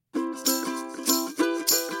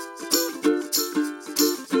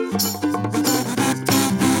Hello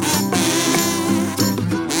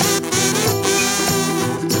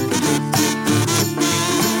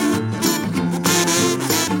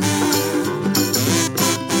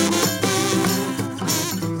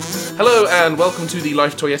and welcome to the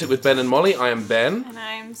Life Toyetic with Ben and Molly. I am Ben. And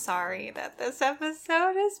I'm sorry that this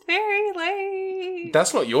episode is very late.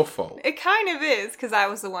 That's not your fault. It kind of is, because I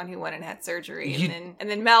was the one who went and had surgery. And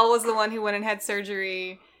then Mel was the one who went and had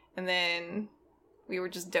surgery. And then we were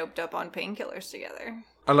just doped up on painkillers together.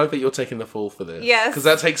 I like that you're taking the fall for this. Yes. Because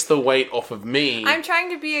that takes the weight off of me. I'm trying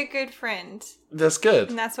to be a good friend. That's good.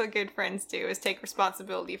 And that's what good friends do, is take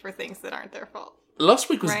responsibility for things that aren't their fault. Last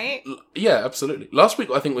week was... Right? Yeah, absolutely. Last week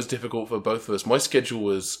I think was difficult for both of us. My schedule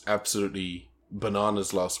was absolutely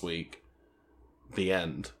bananas last week. The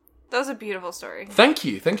end. That was a beautiful story. Thank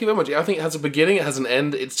you. Thank you very much. I think it has a beginning, it has an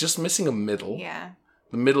end. It's just missing a middle. Yeah.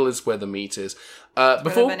 The middle is where the meat is. Where the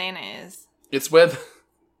banana is. It's where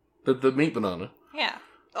the meat banana. Yeah.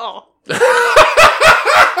 Oh.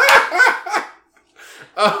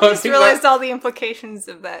 I just realized all the implications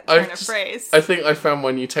of that turn of phrase. I think I found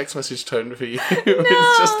my new text message tone for you.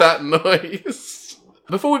 It's just that noise.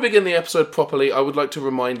 Before we begin the episode properly, I would like to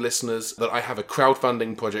remind listeners that I have a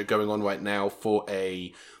crowdfunding project going on right now for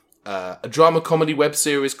a drama comedy web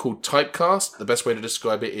series called Typecast. The best way to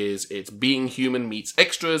describe it is it's being human meets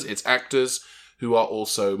extras. It's actors who are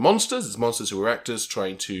also monsters. It's monsters who are actors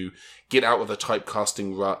trying to get out of the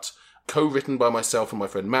typecasting rut. Co-written by myself and my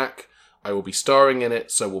friend Mac. I will be starring in it,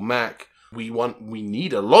 so will Mac. We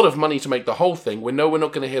need a lot of money to make the whole thing. We know we're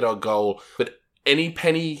not going to hit our goal, but any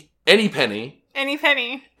penny, anyone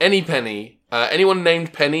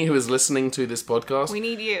named Penny who is listening to this podcast, we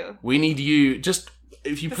need you. Just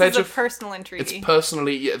if you this pledge is a personal entreaty. It's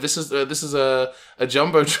personally, yeah. This is a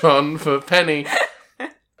jumbotron for Penny.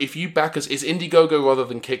 If you back us, it's Indiegogo rather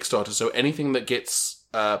than Kickstarter. So anything that gets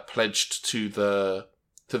pledged to the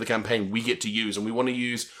campaign, we get to use, and we want to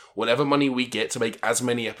use whatever money we get to make as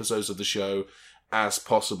many episodes of the show as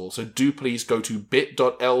possible. So do please go to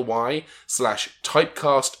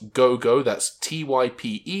bit.ly/typecastgogo. That's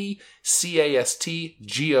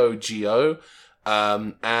TYPECASTGOGO.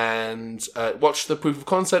 And watch the proof of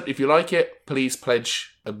concept. If you like it, please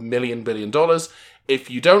pledge $1 million billion.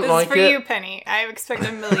 If you don't like it... This is for you, Penny. I expect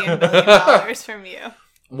 $1 million billion from you.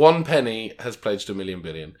 One penny has pledged $1 million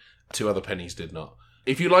billion. 2 other pennies did not.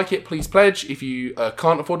 If you like it, please pledge. If you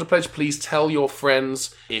can't afford to pledge, please tell your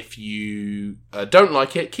friends. If you don't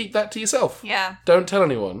like it, keep that to yourself. Yeah. Don't tell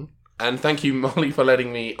anyone. And thank you, Molly, for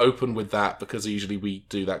letting me open with that, because usually we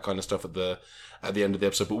do that kind of stuff at the end of the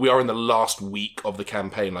episode. But we are in the last week of the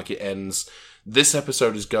campaign. Like, it ends... This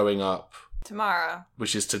episode is going up... tomorrow.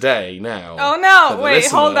 Which is today, now. Oh, no! Wait,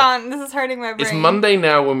 hold on. This is hurting my brain. It's Monday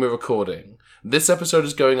now when we're recording. This episode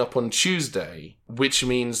is going up on Tuesday, which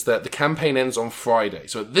means that the campaign ends on Friday.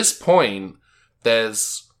 So at this point,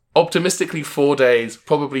 there's optimistically 4 days,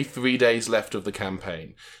 probably 3 days left of the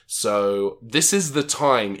campaign. So this is the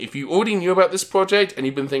time. If you already knew about this project and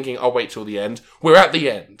you've been thinking, I'll wait till the end, we're at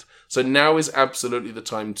the end. So now is absolutely the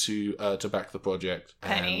time to back the project.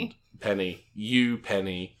 Penny. And Penny. You,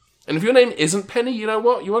 Penny. And if your name isn't Penny, you know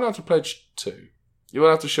what? You won't have to pledge too. You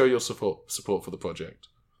won't have to show your support for the project.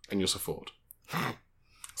 And your support.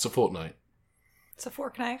 It's a fortnight. It's a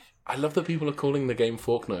fork knife. I love that people are calling the game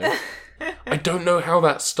Fork Knife. I don't know how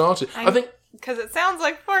that started. I think... Because it sounds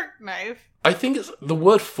like fork knife. I think the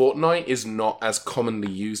word fortnight is not as commonly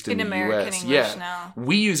used in the American US. English now.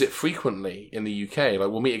 We use it frequently in the UK. Like,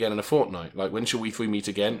 we'll meet again in a fortnight. Like, when shall we three meet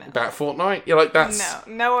again? No. About a fortnight? Yeah, like, that's...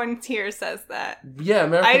 No one here says that. Yeah,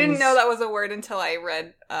 Americans... I didn't know that was a word until I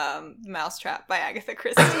read Mousetrap by Agatha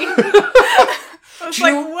Christie. I was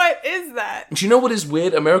what is that? Do you know what is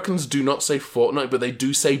weird? Americans do not say fortnight, but they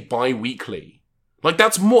do say bi-weekly. Like,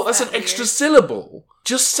 that's an extra syllable.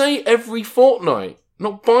 Just say every fortnight,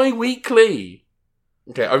 not bi-weekly.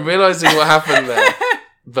 Okay, I'm realising what happened there,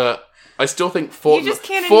 but I still think You just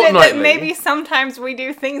can't admit that maybe sometimes we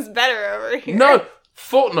do things better over here. No,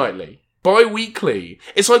 fortnightly. Bi-weekly.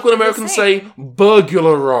 It's like when Americans say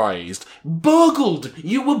burglarized. Burgled!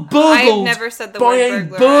 You were burgled! I've never said the by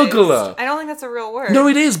word a burglar. I don't think that's a real word. No,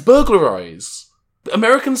 it is. Burglarize.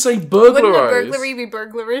 Americans say burglarize. Wouldn't a burglary be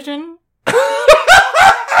burglarision?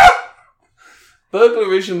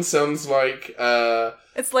 Burglarision sounds like...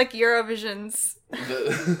 It's like Eurovision's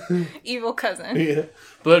evil cousin. Yeah.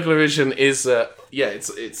 Burglarision is...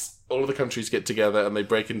 it's all of the countries get together and they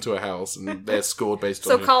break into a house and they're scored based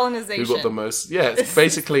on colonization. Who got the most... Yeah, it's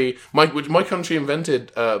basically... My country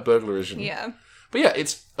invented burglarision. Yeah. But yeah,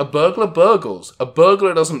 it's a burglar burgles. A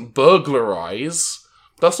burglar doesn't burglarize.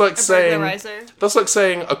 That's like saying burglarizer. That's like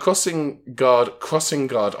saying a crossing guard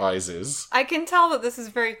izes. I can tell that this is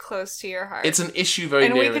very close to your heart. It's an issue very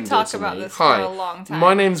and near we and could dear talk to about me. this Hi, for a long time.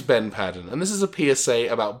 my name's Ben Padden, and this is a PSA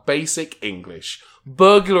about basic English.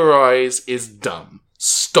 Burglarize is dumb.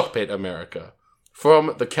 Stop it, America.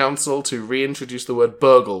 From the council to reintroduce the word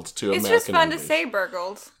burgled to American English. It's just fun to say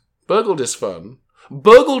burgled. Burgled is fun.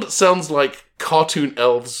 Burgled sounds like cartoon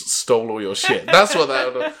elves stole all your shit. That's what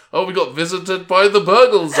that. Oh, we got visited by the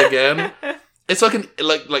burgles again. It's like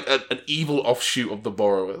an evil offshoot of the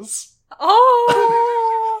borrowers.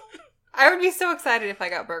 Oh, I would be so excited if I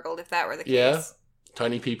got burgled if that were the case. Yeah,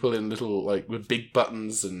 tiny people in little with big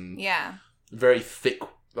buttons and very thick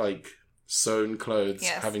sewn clothes,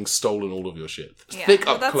 having stolen all of your shit. Yeah. Thick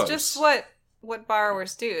well, up that's close. just what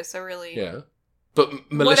borrowers do. So really, but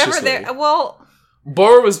maliciously.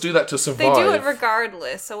 Borrowers do that to survive. They do it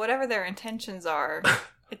regardless, so whatever their intentions are,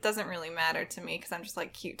 it doesn't really matter to me, because I'm just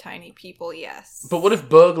like cute tiny people, yes. But what if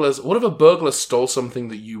a burglar stole something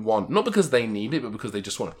that you want? Not because they need it, but because they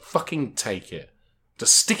just want to fucking take it.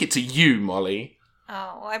 Just stick it to you, Molly.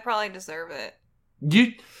 Oh, well, I probably deserve it.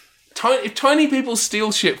 If tiny people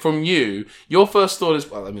steal shit from you, your first thought is,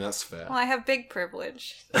 well, I mean, that's fair. Well, I have big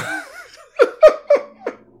privilege.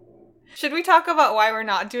 Should we talk about why we're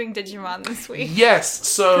not doing Digimon this week? Yes,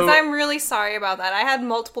 so... Because I'm really sorry about that. I had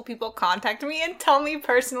multiple people contact me and tell me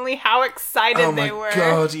personally how excited they were. Oh my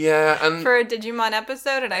god, yeah. And for a Digimon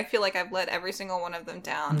episode, and I feel like I've let every single one of them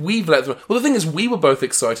down. We've let them... Well, the thing is, we were both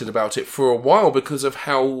excited about it for a while because of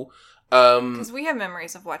how... Because we have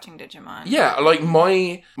memories of watching Digimon. Yeah, like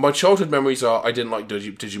my childhood memories are I didn't like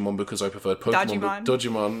Digimon because I preferred Pokemon.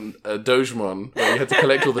 Dojimon, where you had to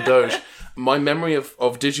collect all the Doge. My memory of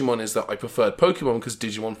Digimon is that I preferred Pokemon because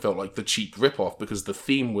Digimon felt like the cheap rip-off because the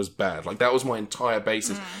theme was bad. Like, that was my entire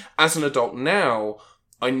basis. As an adult now,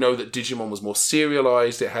 I know that Digimon was more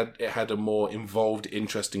serialized. It had a more involved,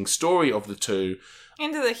 interesting story of the two.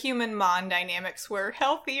 And the human-mon dynamics were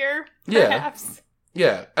healthier, perhaps.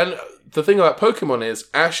 Yeah, and the thing about Pokemon is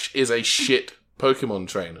Ash is a shit Pokemon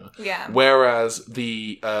trainer. Yeah. Whereas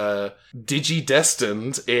the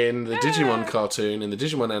Digi-Destined in the Digimon cartoon, in the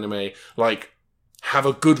Digimon anime, have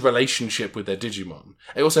a good relationship with their Digimon.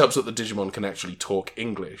 It also helps that the Digimon can actually talk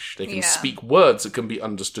English. They can speak words that can be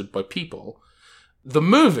understood by people. The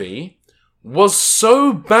movie was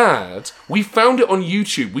so bad, we found it on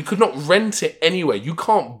YouTube. We could not rent it anywhere. You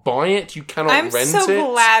can't buy it. You cannot rent it. I'm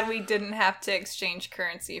so glad we didn't have to exchange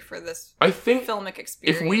currency for this filmic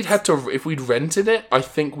experience. If we'd rented it, I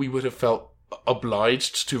think we would have felt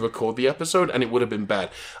obliged to record the episode, and it would have been bad.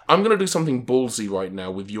 I'm going to do something ballsy right now,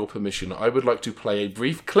 with your permission. I would like to play a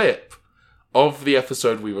brief clip of the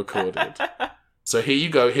episode we recorded. So here you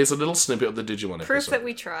go. Here's a little snippet of the Digimon episode. Proof that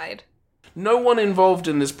we tried. No one involved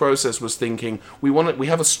in this process was thinking, we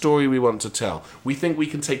have a story we want to tell. We think we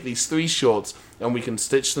can take these 3 shorts and we can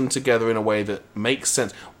stitch them together in a way that makes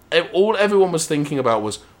sense. All everyone was thinking about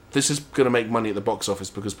was, this is going to make money at the box office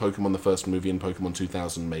because Pokemon the first movie and Pokemon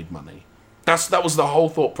 2000 made money. That was the whole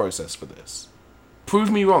thought process for this.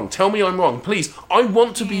 Prove me wrong. Tell me I'm wrong. Please, I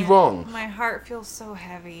want to be wrong. My heart feels so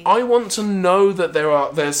heavy. I want to know that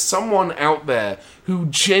there's someone out there who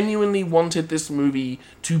genuinely wanted this movie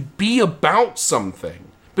to be about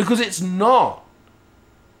something. Because it's not.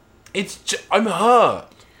 I'm hurt.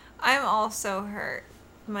 I'm also hurt.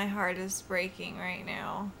 My heart is breaking right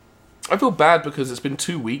now. I feel bad because it's been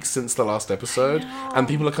 2 weeks since the last episode, and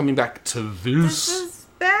people are coming back to this. This is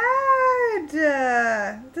bad.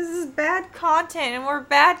 This is bad content, and we're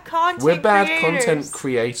bad content We're bad content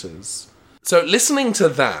creators. So listening to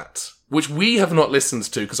that, which we have not listened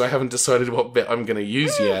to because I haven't decided what bit I'm going to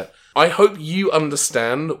use yet, I hope you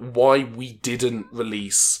understand why we didn't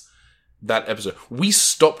release that episode. We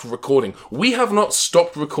stopped recording. We have not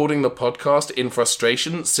stopped recording the podcast in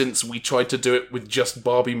frustration since we tried to do it with just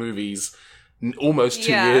Barbie movies almost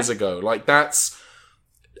 2 years ago.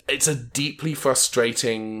 It's a deeply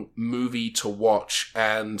frustrating movie to watch,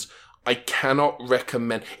 and I cannot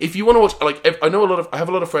recommend. If you want to watch, I have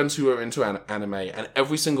a lot of friends who are into anime, and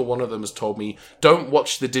every single one of them has told me, don't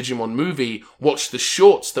watch the Digimon movie, watch the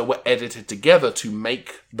shorts that were edited together to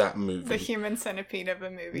make that movie. The human centipede of a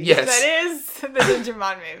movie. Yes. That is the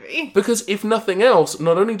Digimon movie. Because if nothing else,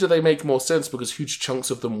 not only do they make more sense because huge chunks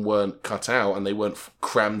of them weren't cut out and they weren't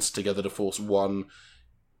crammed together to force one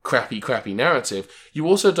crappy narrative, you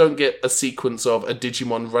also don't get a sequence of a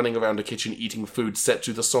Digimon running around a kitchen eating food set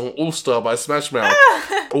to the song All Star by Smash Mouth.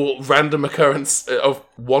 Or random occurrence of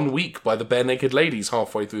 1 week by the Bare Naked Ladies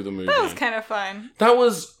halfway through the movie. That was kind of fun. It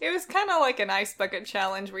was kind of like an ice bucket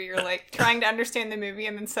challenge where you're like trying to understand the movie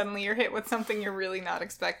and then suddenly you're hit with something you're really not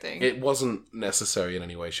expecting. It wasn't necessary in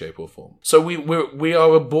any way, shape, or form. So we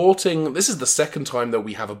are aborting. This is the second time that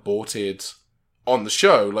we have aborted on the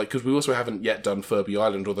show, like, because we also haven't yet done Furby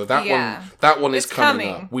Island, although that one is coming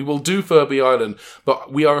up. We will do Furby Island,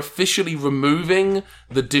 but we are officially removing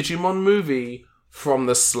the Digimon movie from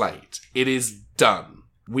the slate. It is done.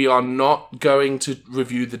 We are not going to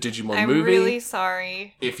review the Digimon movie. I'm really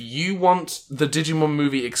sorry. If you want the Digimon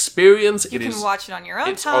movie experience, you can watch it on your own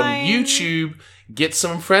time. It's on YouTube. Get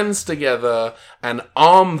some friends together and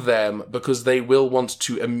arm them, because they will want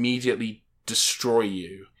to immediately destroy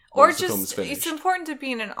you. Or just, it's important to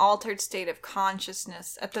be in an altered state of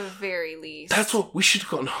consciousness at the very least. That's what, we should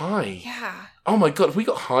have gotten high. Yeah. Oh my god, if we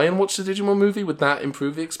got high and watched the Digimon movie, would that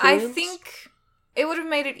improve the experience? I think it would have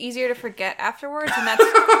made it easier to forget afterwards, and that's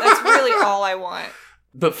really all I want.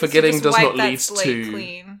 But forgetting does not lead to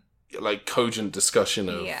clean. Like cogent discussion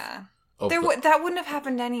of... Yeah. That wouldn't have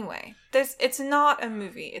happened anyway. It's not a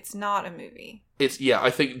movie. It's not a movie. I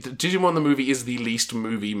think Digimon the movie is the least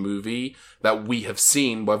movie that we have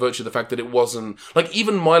seen, by virtue of the fact that it wasn't... Like,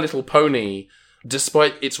 even My Little Pony,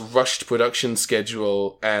 despite its rushed production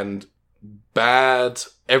schedule and bad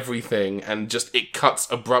everything, and just it cuts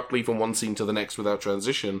abruptly from one scene to the next without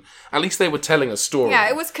transition, at least they were telling a story. Yeah,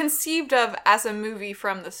 it was conceived of as a movie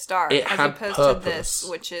from the start, as opposed to this,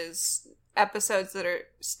 which is episodes that are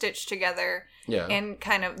stitched together, and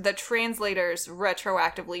kind of the translators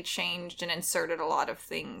retroactively changed and inserted a lot of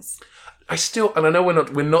things. I know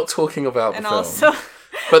we're not talking about the film. Also,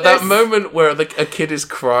 but that moment where a kid is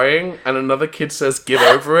crying and another kid says, "Get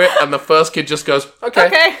over it," and the first kid just goes,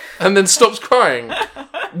 okay, and then stops crying.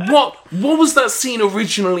 What was that scene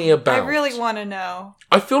originally about? I really want to know.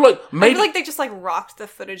 I feel like they just like rocked the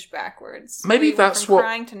footage backwards. Maybe that's what,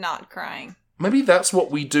 crying to not crying. Maybe that's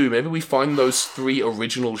what we do. Maybe we find those 3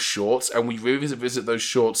 original shorts and we revisit those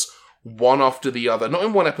shorts one after the other. Not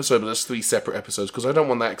in one episode, but as 3 separate episodes, because I don't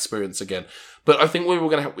want that experience again. But I think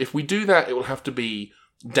if we do that, it will have to be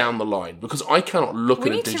down the line, because I cannot look at a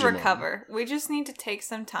Digimon. We need to recover. We just need to take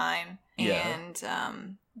some time. And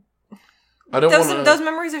I don't want those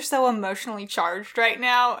memories are so emotionally charged right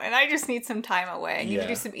now, and I just need some time away. I need to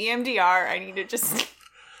do some EMDR. I need to just...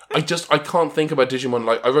 I can't think about Digimon.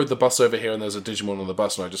 Like, I rode the bus over here and there's a Digimon on the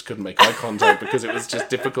bus and I just couldn't make eye contact because it was just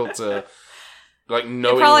difficult to, like,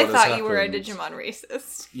 knowing what has happened. I probably thought you were a Digimon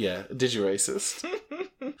racist. Yeah, a Digiracist.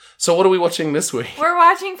 So what are we watching this week? We're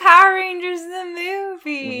watching Power Rangers the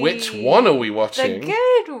movie. Which one are we watching? The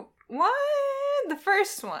good one. The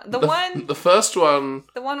first one. The first one.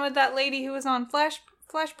 The one with that lady who was on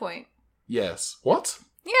Flashpoint. Yes. What?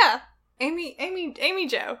 Yeah. Amy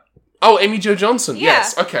Jo. Oh, Amy Jo Johnson. Yeah.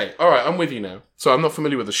 Yes. Okay. All right. I'm with you now. So I'm not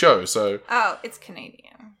familiar with the show. So. Oh, it's Canadian.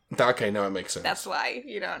 Okay, now it makes sense. That's why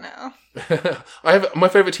you don't know. I have my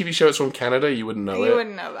favorite TV show is from Canada. You wouldn't know it. You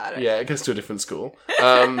wouldn't know about it. Yeah, it goes to a different school.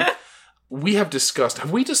 Have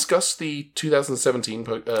we discussed the 2017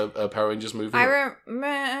 Power Rangers movie?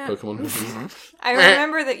 Pokemon movie. I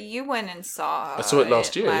remember that you went and saw. I saw it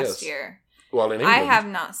last year. Last year. While in England. I have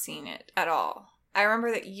not seen it at all. I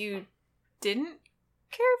remember that you didn't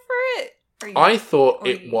care for it. I thought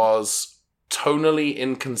it was tonally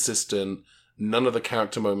inconsistent. None of the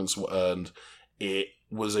character moments were earned. It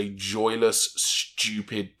was a joyless,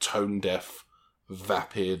 stupid, tone-deaf,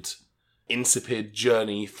 vapid, insipid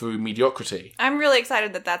journey through mediocrity. I'm really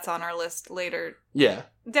excited that that's on our list later. Yeah.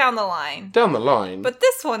 Down the line. But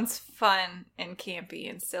this one's fun and campy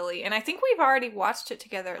and silly. And I think we've already watched it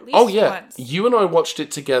together at least once. You and I watched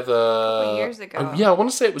it together... a couple years ago. I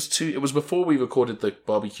want to say it was before we recorded the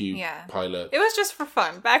barbecue pilot. It was just for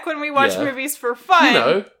fun. Back when we watched movies for fun. You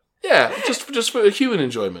know, just for human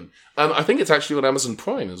enjoyment. I think it's actually on Amazon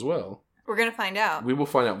Prime as well. We're going to find out. We will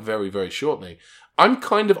find out very, very shortly. I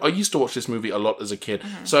used to watch this movie a lot as a kid.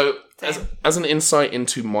 Mm-hmm. So, as an insight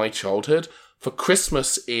into my childhood, for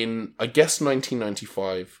Christmas in, I guess,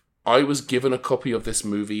 1995, I was given a copy of this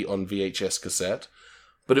movie on VHS cassette,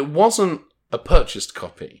 but it wasn't a purchased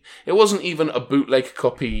copy. It wasn't even a bootleg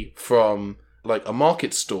copy from, like, a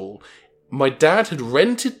market stall. My dad had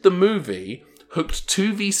rented the movie, hooked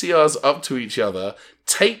 2 VCRs up to each other,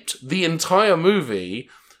 taped the entire movie,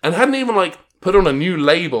 and hadn't even, like, put on a new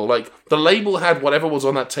label. Like, the label had whatever was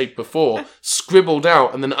on that tape before, scribbled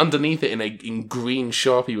out, and then underneath it in green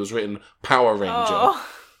Sharpie was written Power Ranger. Oh.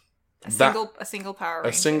 A single Power Ranger.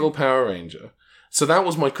 A single Power Ranger. So that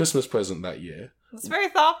was my Christmas present that year. It's very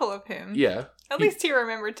thoughtful of him. Yeah. At least he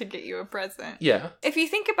remembered to get you a present. Yeah. If you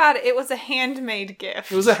think about it, it was a handmade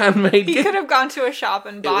gift. It was a handmade gift. He could have gone to a shop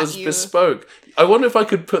and bought you. It was bespoke. I wonder if I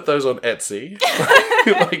could put those on Etsy.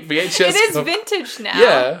 Like VHS. It is vintage now.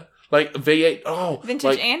 Yeah. Like vintage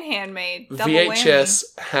and handmade. Double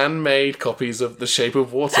VHS whammy. Handmade copies of The Shape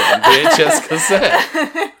of Water on VHS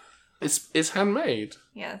cassette. It's handmade.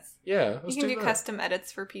 Yes. Yeah. You can do custom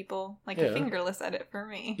edits for people, like a fingerless edit for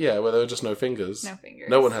me. Yeah, where there are just no fingers. No fingers.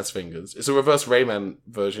 No one has fingers. It's a reverse Rayman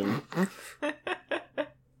version.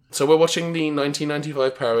 So we're watching the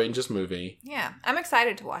 1995 Power Rangers movie. Yeah, I'm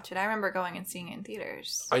excited to watch it. I remember going and seeing it in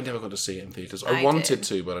theaters. I never got to see it in theaters. I wanted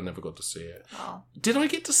to, but I never got to see it. Well, did I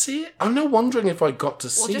get to see it? I'm now wondering if I got to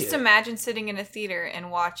see it. Well, just imagine sitting in a theater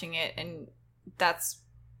and watching it, and that's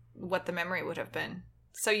what the memory would have been.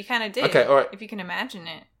 So you kind of did. Okay, all right. If you can imagine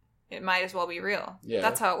it, it might as well be real. Yeah.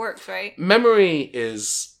 That's how it works, right? Memory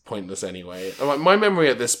is pointless anyway. My memory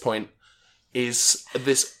at this point is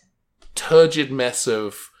this turgid mess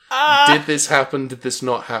of did this happen? Did this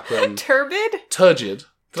not happen? Turbid? Turgid.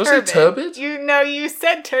 Did I say turbid? You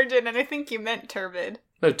said turgid, and I think you meant turbid.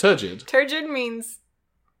 No, turgid. Turgid means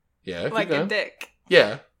like a dick.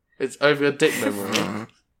 Yeah. I've got dick memory.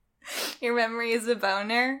 Your memory is a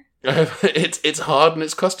boner? It's hard and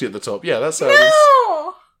it's crusty at the top. Yeah, that sounds...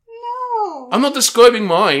 No! I'm not describing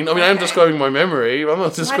mine. I mean, I am describing my memory. I'm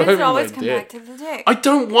not describing my dick. Why does it always come back to the dick? I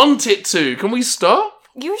don't want it to. Can we stop?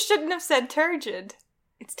 You shouldn't have said turgid.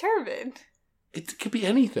 It's turbid. It could be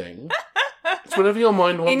anything. It's whatever your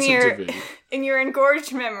mind wants it to be. In your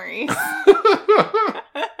engorged memories.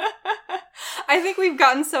 I think we've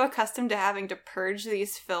gotten so accustomed to having to purge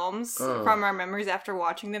these films from our memories after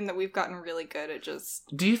watching them that we've gotten really good at just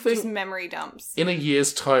memory dumps. In a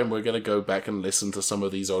year's time we're going to go back and listen to some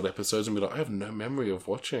of these old episodes and be like, I have no memory of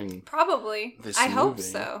watching Probably. this I movie. hope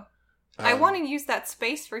so. I want to use that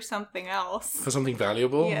space for something else. For something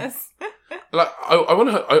valuable? Yes. Like I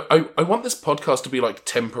want this podcast to be like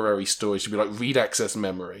temporary storage, to be like read access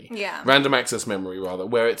memory. Yeah. Random access memory, rather,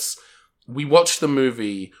 where it's we watch the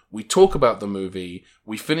movie, we talk about the movie,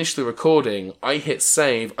 we finish the recording, I hit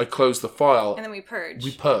save, I close the file, and then we purge.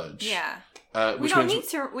 Yeah. We don't need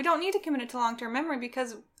to commit it to long-term memory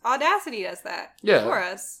because Audacity does that for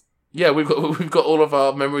us. Yeah, we've got all of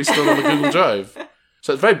our memories stored on the Google Drive.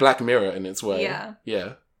 So it's very Black Mirror in its way. Yeah.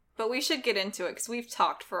 Yeah. But we should get into it because we've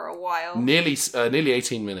talked for a while. Nearly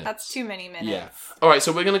 18 minutes. That's too many minutes. Yeah. All right,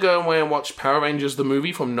 so we're going to go away and watch Power Rangers, the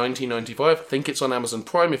movie from 1995. I think it's on Amazon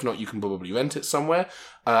Prime. If not, you can probably rent it somewhere.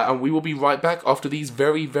 And we will be right back after these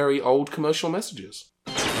very, very old commercial messages.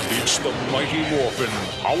 It's the Mighty Morphin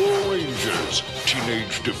Power Rangers,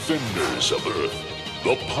 teenage defenders of Earth.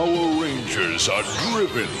 The Power Rangers are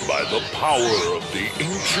driven by the power of the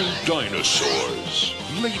ancient dinosaurs.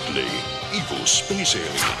 Lately, evil space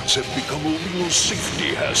aliens have become a real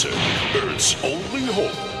safety hazard. Earth's only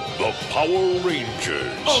hope, the Power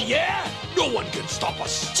Rangers. Oh yeah? No one can stop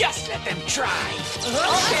us. Just let them try.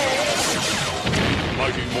 Okay.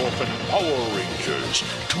 Mighty Morphin Power Rangers,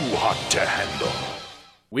 too hot to handle.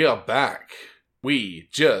 We are back. We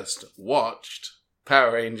just watched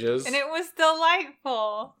Power Rangers. And it was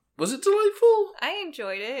delightful. Was it delightful? I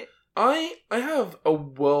enjoyed it. I have a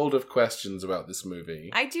world of questions about this movie.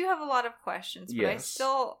 I do have a lot of questions,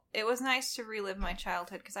 but it was nice to relive my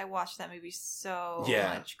childhood because I watched that movie so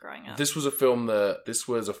much growing up. This was a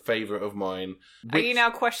favourite of mine. Are you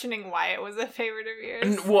now questioning why it was a favourite of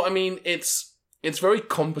yours? Well, I mean, it's very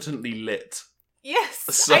competently lit. Yes,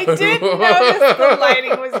 so... I did notice the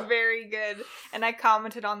lighting was very good, and I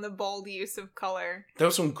commented on the bold use of color. There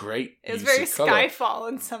was some great It was very Skyfall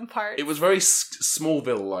in some parts. It was very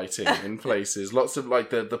Smallville lighting in places. Lots of like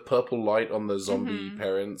the purple light on the zombie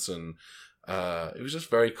parents, and it was just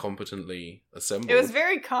very competently assembled. It was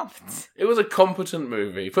very competent. It was a competent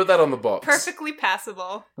movie. Put that on the box. Perfectly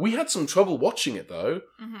passable. We had some trouble watching it, though,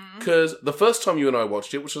 because the first time you and I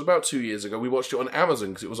watched it, which was about 2 years ago, we watched it on Amazon,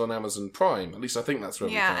 because it was on Amazon Prime. At least I think that's where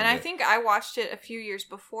we found it. Yeah, and I think I watched it a few years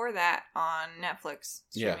before that on Netflix,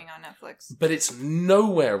 streaming on Netflix. But it's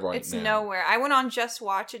nowhere right now. It's nowhere. I went on Just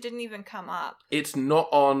Watch. It didn't even come up. It's not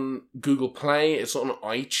on Google Play. It's not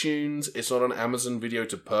on iTunes. It's not on Amazon Video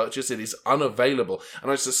to purchase. It is unavailable.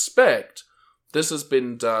 And I suspect this has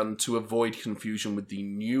been done to avoid confusion with the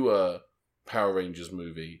newer Power Rangers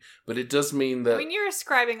movie. But it does mean that... I mean, you're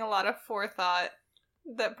ascribing a lot of forethought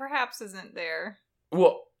that perhaps isn't there.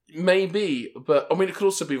 Well, maybe. But, I mean, it could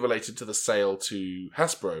also be related to the sale to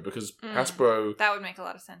Hasbro. Because Hasbro... That would make a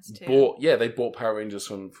lot of sense, too. They bought Power Rangers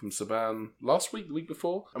from Saban last week, the week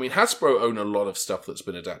before. I mean, Hasbro own a lot of stuff that's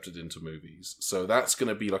been adapted into movies. So that's going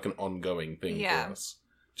to be like an ongoing thing for us.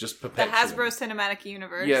 just perpetually. The Hasbro Cinematic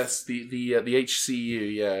Universe. Yes, the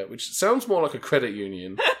HCU, yeah, which sounds more like a credit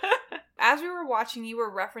union. As we were watching, you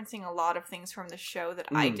were referencing a lot of things from the show that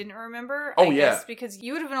I didn't remember. Oh, I guess because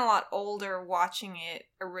you would have been a lot older watching it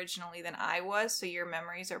originally than I was, so your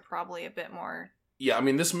memories are probably a bit more... Yeah, I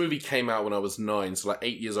mean, this movie came out when I was 9, so like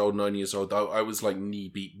 8 years old, 9 years old. I was like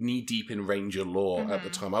knee deep in Ranger lore at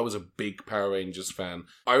the time. I was a big Power Rangers fan.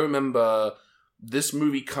 I remember this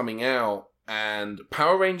movie coming out, and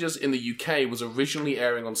Power Rangers in the UK was originally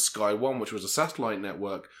airing on Sky One, which was a satellite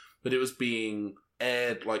network, but it was being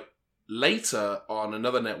aired like later on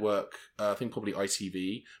another network, I think probably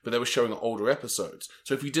ITV, but they were showing older episodes.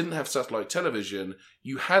 So if you didn't have satellite television,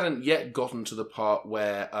 you hadn't yet gotten to the part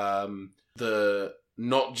where the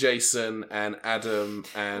not Jason and Adam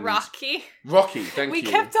and... Rocky, thank you. We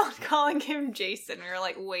kept on calling him Jason. We were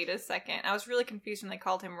like, wait a second. I was really confused when they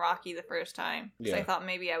called him Rocky the first time. Because I thought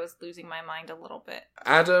maybe I was losing my mind a little bit.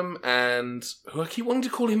 Adam and... who I keep wanting to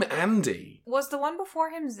call him Andy. Was the one before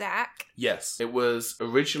him Zach? Yes. It was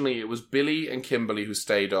Billy and Kimberly who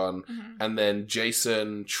stayed on, and then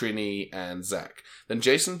Jason, Trini, and Zach. Then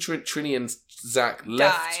Jason, Trini, and Zach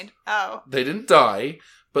left. Died. Oh. They didn't die.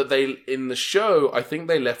 But they, in the show, I think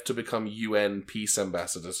they left to become UN peace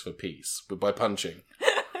ambassadors for peace, but by punching.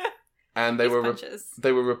 And they were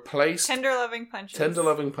replaced. Tender Loving Punches. Tender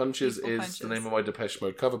Loving Punches is punches. The name of my Depeche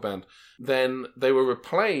Mode cover band. Then they were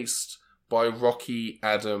replaced by Rocky,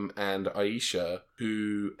 Adam, and Aisha,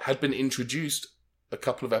 who had been introduced a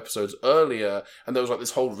couple of episodes earlier, and there was like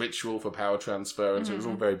this whole ritual for power transfer, and so it was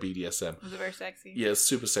all very BDSM. Was it very sexy? Yeah,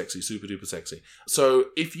 super sexy, super duper sexy. So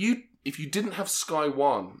if you didn't have Sky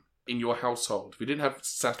One in your household, if you didn't have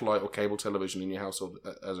satellite or cable television in your household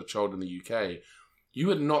as a child in the UK, you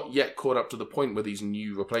had not yet caught up to the point where these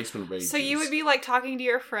new replacement Rangers... So you would be like talking to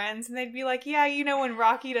your friends and they'd be like, yeah, you know when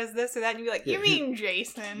Rocky does this or that, and you'd be like, you mean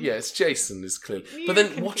Jason? Yeah, it's Jason, is clearly. But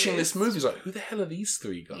then watching this movie is like, who the hell are these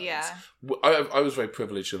three guys? Yeah. I was very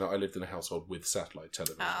privileged in that I lived in a household with satellite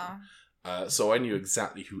television. So I knew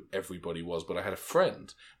exactly who everybody was, but I had a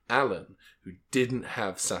friend, Alan, who didn't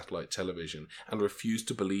have satellite television and refused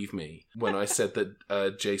to believe me when I said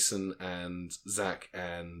that Jason and Zach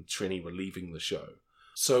and Trini were leaving the show.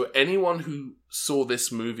 So anyone who saw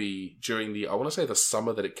this movie during I want to say the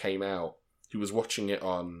summer that it came out, who was watching it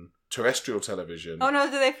on terrestrial television... Oh no,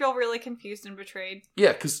 do they feel really confused and betrayed?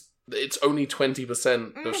 Yeah, because it's only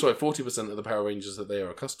 40% of the Power Rangers that they are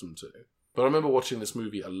accustomed to. But I remember watching this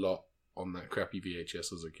movie a lot on that crappy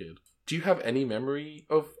VHS as a kid. Do you have any memory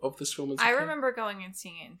of this film as a kid? I remember going and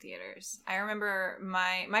seeing it in theaters. I remember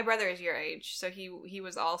my brother is your age, so he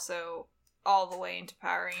was also all the way into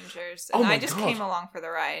Power Rangers. And I just came along for the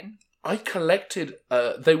ride. I collected,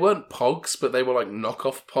 they weren't Pogs, but they were like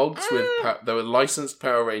knockoff Pogs they were licensed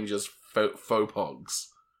Power Rangers faux Pogs.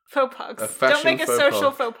 Faux Pogs. Don't make a social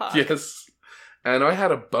faux Pog. Yes. And I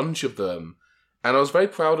had a bunch of them. And I was very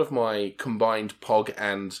proud of my combined Pog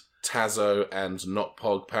and Tazo and not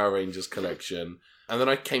Pog Power Rangers collection. And then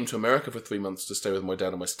I came to America for 3 months to stay with my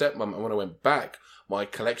dad and my stepmom. And when I went back, my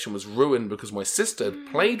collection was ruined because my sister had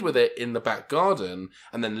played with it in the back garden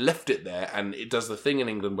and then left it there. And it does the thing in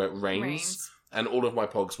England where it rains. And all of my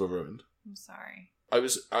Pogs were ruined. I'm sorry.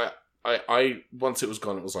 I once it was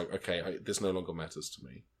gone, it was like, okay, this no longer matters to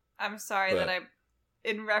me. I'm sorry that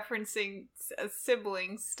in referencing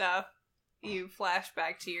sibling stuff, you flash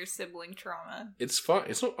back to your sibling trauma. It's fine.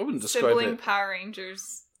 It's not. I wouldn't describe sibling Power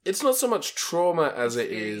Rangers. It's not so much trauma as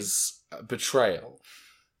it is betrayal.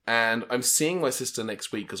 And I'm seeing my sister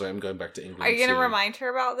next week because I am going back to England. Are you going to remind her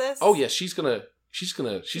about this? Oh yeah, she's gonna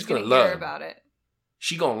learn hear about it.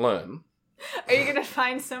 She gonna learn. Are you gonna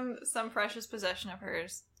find some precious possession of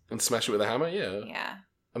hers and smash it with a hammer? Yeah. Yeah.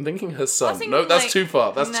 I'm thinking her son. No, that's too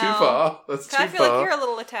far. That's too far. That's too far. I feel like you're a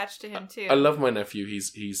little attached to him too. I love my nephew.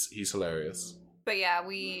 He's hilarious. But yeah,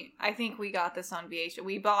 I think we got this on VHS.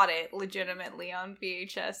 We bought it legitimately on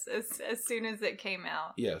VHS as soon as it came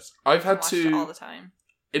out. Yes, I've had to it all the time.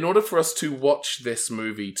 In order for us to watch this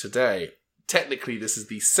movie today, technically this is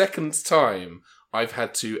the second time I've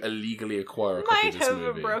had to illegally acquire a copy of this movie.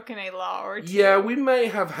 Might have broken a law or two. Yeah, we may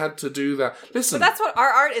have had to do that. Listen, but that's what our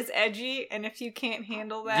art is, edgy, and if you can't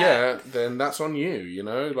handle that, yeah, then that's on you. You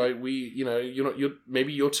know, like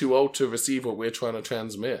maybe you're too old to receive what we're trying to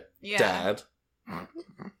transmit, Dad.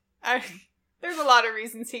 There's a lot of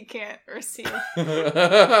reasons he can't receive.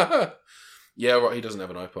 Yeah, right. He doesn't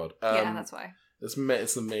have an iPod. Yeah, that's why. It's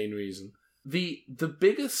the main reason. The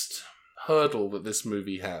biggest hurdle that this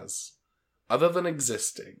movie has, other than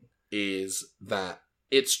existing, is that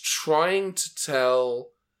it's trying to tell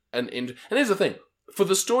and here's the thing. for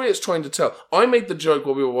the story it's trying to tell. I made the joke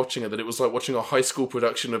while we were watching it that it was like watching a high school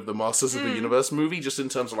production of the Masters of the Universe movie, just in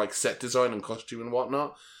terms of like set design and costume and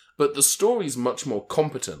whatnot. But the story's much more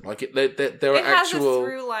competent. Like there are actual. It has a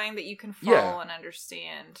through line that you can follow and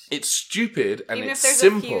understand. It's stupid and even it's if there's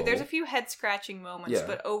simple. There's a few head scratching moments,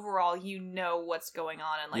 but overall, you know what's going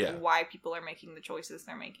on and like why people are making the choices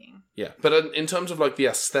they're making. Yeah, but in terms of like the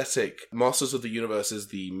aesthetic, Masters of the Universe is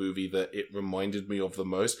the movie that it reminded me of the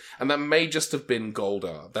most, and that may just have been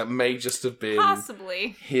Goldar. That may just have been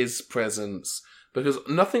possibly his presence. Because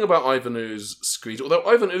nothing about Ivan Ooze screams, although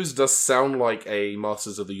Ivan Ooze does sound like a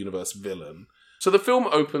Masters of the Universe villain. So the film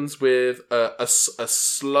opens with a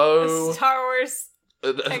slow... A Star Wars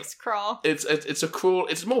text crawl. It's a crawl.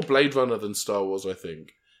 It's more Blade Runner than Star Wars, I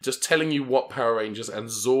think. Just telling you what Power Rangers and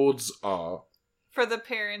Zords are. For the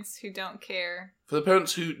parents who don't care. For the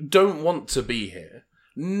parents who don't want to be here.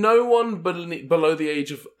 No one below the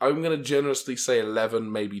age of, I'm going to generously say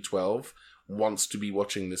 11, maybe 12, wants to be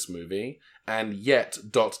watching this movie. And yet, ...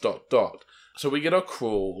 So we get our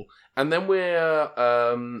crawl, and then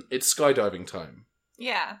it's skydiving time.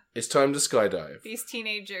 Yeah. It's time to skydive. These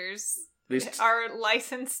teenagers are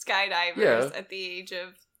licensed skydivers at the age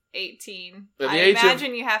of 18. I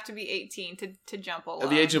imagine you have to be 18 to jump alone. At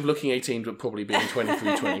the age of looking 18, but probably being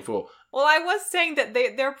 23, 24. Well, I was saying that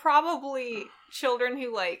they're probably children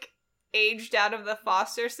who, like, aged out of the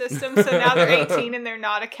foster system, so now they're 18 and they're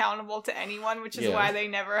not accountable to anyone, which is why they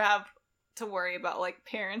never have to worry about like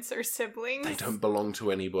parents or siblings. They don't belong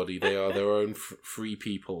to anybody. They are their own free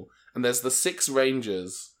people. And there's the 6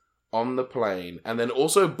 Rangers on the plane, and then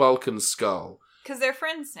also Bulk and Skull. Because they're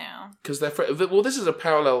friends now. Because they're friends. Well, this is a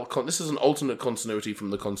parallel. This is an alternate continuity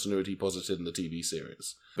from the continuity posited in the TV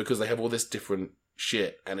series, because they have all this different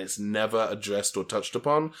shit and it's never addressed or touched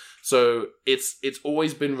upon. So it's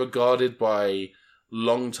always been regarded by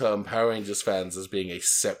long-term Power Rangers fans as being a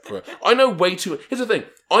separate... I know way too... Here's the thing.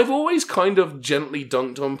 I've always kind of gently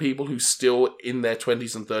dunked on people who still in their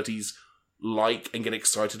 20s and 30s like and get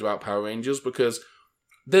excited about Power Rangers, because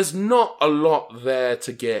there's not a lot there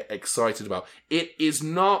to get excited about. It is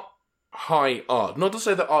not high art. Not to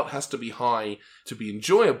say that art has to be high to be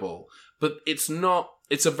enjoyable, but it's not...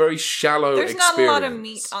 It's a very shallow experience. There's not a lot of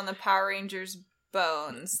meat on the Power Rangers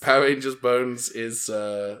bones. Power Rangers Bones is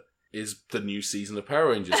the new season of Power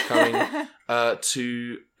Rangers coming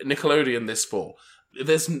to Nickelodeon this fall.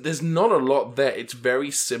 There's not a lot there. It's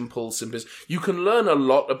very simple. You can learn a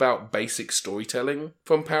lot about basic storytelling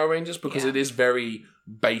from Power Rangers, because it is very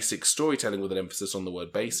basic storytelling with an emphasis on the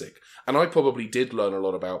word basic. And I probably did learn a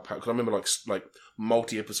lot about Power, because I remember like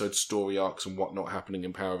multi-episode story arcs and whatnot happening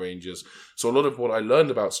in Power Rangers. So a lot of what I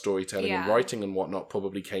learned about storytelling and writing and whatnot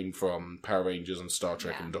probably came from Power Rangers and Star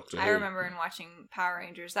Trek and Doctor Who. I remember in watching Power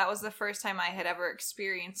Rangers, that was the first time I had ever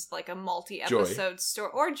experienced like a multi-episode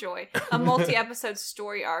story, a multi-episode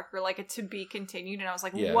story arc, or like a to be continued, and I was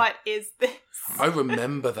like, what is this? I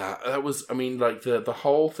remember that. That was, I mean, like the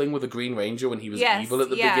whole thing with the Green Ranger when he was evil at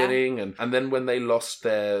the beginning, and then when they lost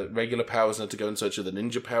their regular powers and had to go in search of the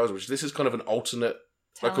ninja powers, which this is kind of an alternate,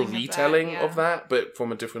 like a retelling of that, but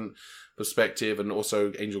from a different perspective. And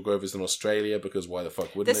also Angel Grove is in Australia, because why the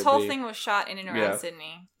fuck wouldn't this whole thing was shot in and around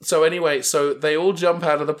Sydney. So anyway, so they all jump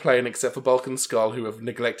out of the plane except for Bulk and Skull, who have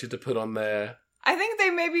neglected to put on their... I think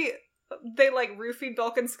they like roofied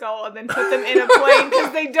Bulk and Skull and then put them in a plane,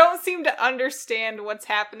 because they don't seem to understand what's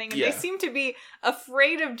happening, and they seem to be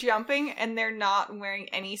afraid of jumping, and they're not wearing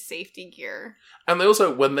any safety gear. And they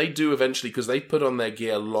also, when they do eventually, because they put on their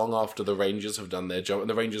gear long after the Rangers have done their jump, and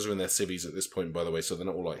the Rangers are in their civvies at this point, by the way, so they're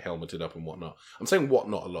not all like helmeted up and whatnot. I'm saying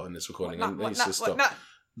whatnot a lot in this recording.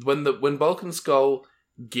 When Bulk and Skull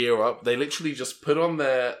gear up, they literally just put on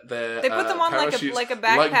their they put them on like a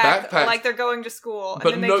backpack, like they're going to school.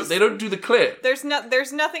 But and then they don't do the clip. There's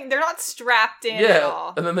nothing. They're not strapped in at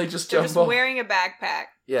all. And then they just jump off. They're just wearing a backpack.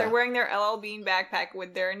 Yeah. They're wearing their LL Bean backpack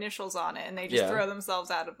with their initials on it, and they just throw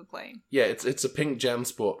themselves out of the plane. Yeah, it's a pink jam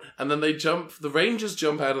sport. And then the Rangers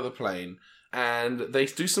jump out of the plane, and they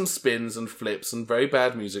do some spins and flips, and very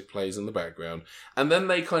bad music plays in the background. And then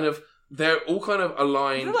they're all kind of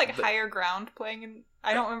aligned. Is it like Higher Ground playing in...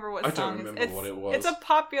 I don't remember what song. I don't remember what it was. It's a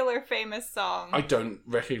popular, famous song. I don't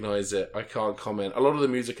recognize it. I can't comment. A lot of the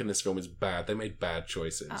music in this film is bad. They made bad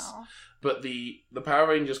choices. Oh. But the Power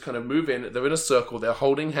Rangers kind of move in. They're in a circle. They're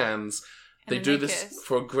holding hands. They do this kiss.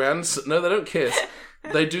 For a grand... No, they don't kiss.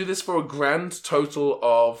 They do this for a grand total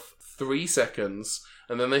of 3 seconds.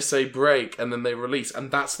 And then they say break, and then they release.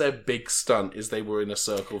 And that's their big stunt, is they were in a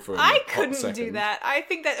circle for a hot second. I couldn't do that. I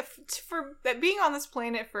think that for being on this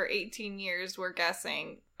planet for 18 years, we're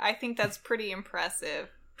guessing, I think that's pretty impressive.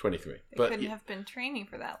 23. They But couldn't have been training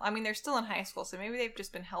for that. I mean, they're still in high school, so maybe they've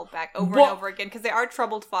just been held back over and over again because they are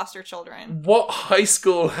troubled foster children. What high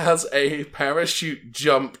school has a parachute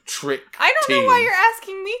jump trick I don't team? know why you're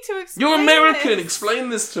asking me to explain You're American. this. Explain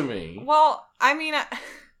this to me. Well, I mean,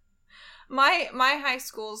 my high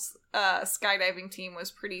school's skydiving team was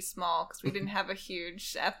pretty small because we didn't have a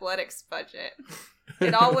huge athletics budget.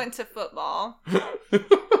 It all went to football.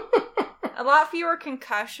 A lot fewer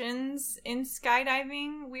concussions in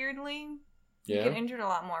skydiving, weirdly. Yeah. You get injured a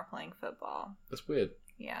lot more playing football. That's weird.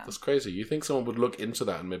 Yeah. That's crazy. You think someone would look into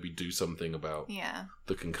that and maybe do something about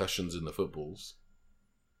the concussions in the footballs?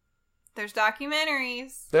 There's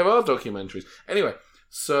documentaries. There are documentaries. Anyway,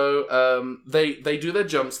 so they do their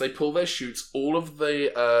jumps, they pull their chutes, all of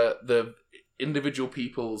the individual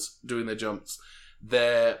peoples doing their jumps.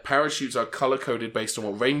 Their parachutes are color-coded based on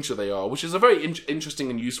what ranger they are, which is a very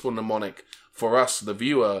interesting and useful mnemonic for us, the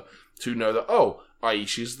viewer, to know that,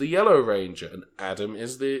 Aisha's the yellow ranger, and Adam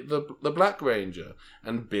is the black ranger,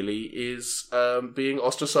 and Billy is being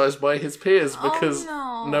ostracized by his peers because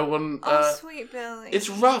no one... sweet Billy. It's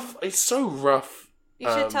rough. It's so rough.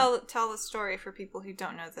 You should tell the story for people who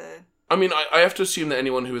don't know the... I mean, I have to assume that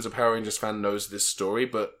anyone who is a Power Rangers fan knows this story,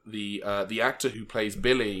 but the actor who plays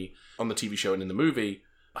Billy on the TV show and in the movie,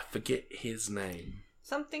 I forget his name.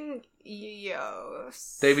 Something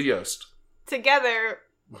Yost. David Yost. Together,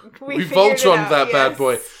 we Voltroned that bad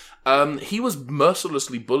boy. He was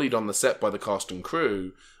mercilessly bullied on the set by the cast and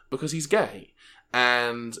crew because he's gay.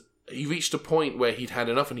 And he reached a point where he'd had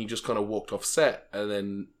enough and he just kind of walked off set and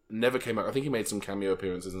then never came back. I think he made some cameo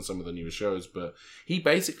appearances in some of the newer shows, but he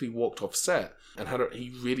basically walked off set and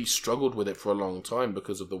he really struggled with it for a long time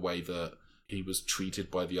because of the way that he was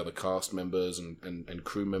treated by the other cast members and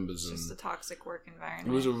crew members. It's just a toxic work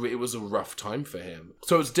environment. It was a rough time for him.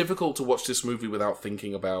 So it's difficult to watch this movie without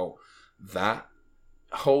thinking about that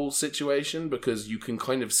whole situation because you can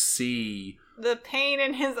kind of see the pain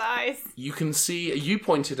in his eyes. You can see, you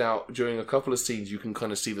pointed out during a couple of scenes, you can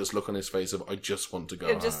kind of see this look on his face of, I just want to go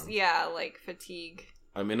home. Like fatigue.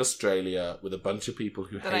 I'm in Australia with a bunch of people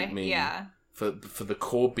who hate me for the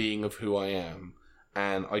core being of who I am,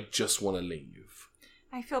 and I just want to leave.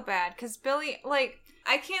 I feel bad, because Billy,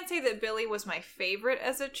 I can't say that Billy was my favorite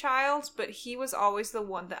as a child, but he was always the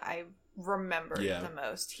one that I remembered the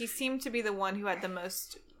most. He seemed to be the one who had the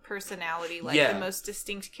most personality, the most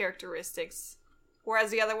distinct characteristics.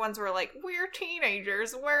 Whereas the other ones were like, we're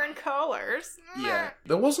teenagers wearing colors. Yeah.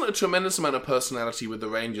 There wasn't a tremendous amount of personality with the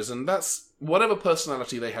Rangers, and that's whatever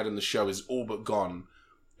personality they had in the show is all but gone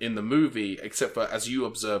in the movie, except for, as you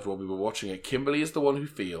observed while we were watching it, Kimberly is the one who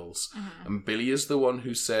feels, and Billy is the one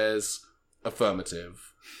who says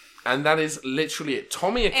affirmative. And that is literally it.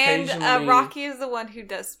 Tommy occasionally... And Rocky is the one who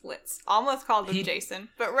does splits. Almost called him Jason,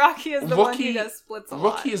 but Rocky is the one who does splits a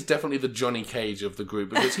lot. Rocky is definitely the Johnny Cage of the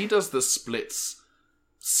group, because he does the splits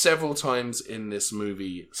several times in this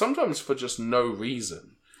movie, sometimes for just no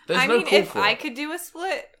reason. If I could do a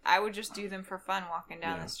split, I would just do them for fun walking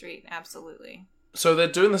down the street. Absolutely. So they're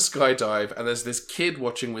doing the skydive, and there's this kid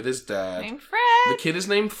watching with his dad. Named Fred. The kid is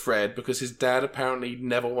named Fred because his dad apparently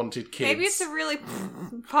never wanted kids. Maybe it's a really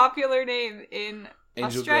popular name in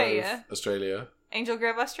Australia. Angel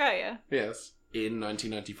Grove, Australia. Yes. In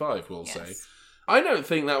 1995, we'll say. I don't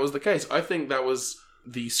think that was the case. I think that was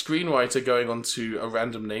the screenwriter going onto a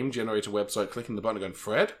random name generator website, clicking the button and going,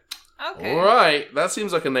 Fred? Okay. All right. That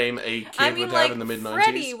seems like a name a kid would have in the mid-90s.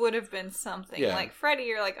 Freddie would have been something. Yeah. Like, Freddie,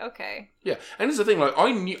 you're like, okay. Yeah. And it's the thing,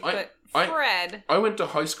 Fred. I went to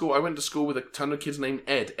high school, I went to school with a ton of kids named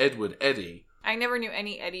Edward, Eddie. I never knew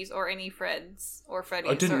any Eddies or any Freds or Freddies.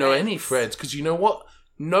 I didn't know any Freds, because you know what?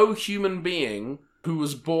 No human being who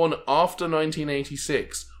was born after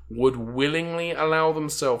 1986 would willingly allow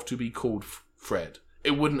themselves to be called Fred.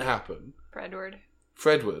 It wouldn't happen. Fredward.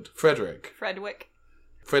 Frederick. Fredwick.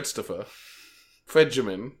 Fredstopher.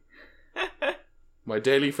 Fredjamin. My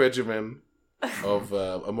daily Fredjamin of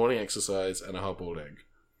a morning exercise and a hard-boiled egg.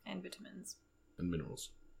 And vitamins. And minerals.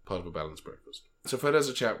 Part of a balanced breakfast. So Fred has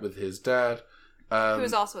a chat with his dad. Who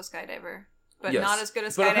is also a skydiver. But not as good a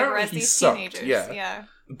skydiver as these teenagers. Yeah.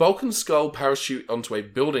 Bulk and Skull parachute onto a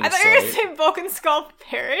building site. I thought you were going to say Bulk and Skull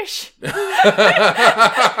perish.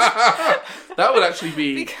 That would actually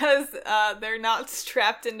be... Because they're not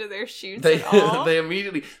strapped into their chutes at all. They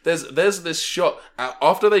immediately... There's this shot.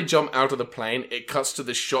 After they jump out of the plane, it cuts to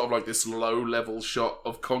this shot of this low-level shot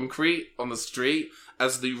of concrete on the street.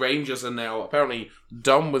 as the Rangers are now apparently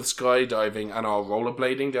done with skydiving and are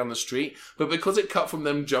rollerblading down the street. But because it cut from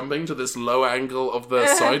them jumping to this low angle of the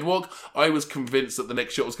sidewalk, I was convinced that the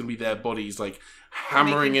next shot was going to be their bodies, like,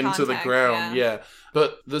 hammering into the ground. Yeah.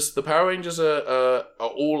 But the Power Rangers are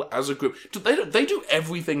all as a group. They do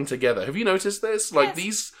everything together. Have you noticed this? Like,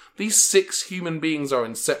 yes. These 6 human beings are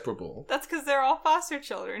inseparable. That's because they're all foster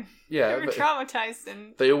children. Yeah. They were traumatized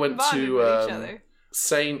and they all went to each other.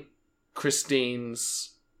 St. Christine's...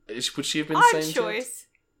 Would she have been Odd choice.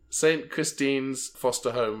 St. Christine's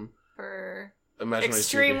foster home. For imaginary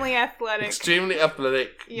extremely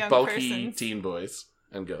athletic, young bulky persons. teen boys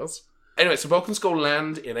and girls. Anyway, so Bulk and Skull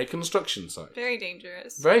land in a construction site. Very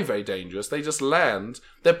dangerous. Very, very dangerous. They just land.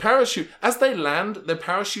 As they land, their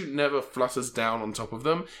parachute never flutters down on top of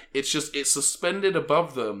them. It's suspended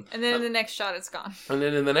above them. And then in the next shot, it's gone. And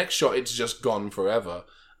then in the next shot, it's just gone forever.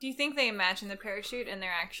 Do you think they imagine the parachute and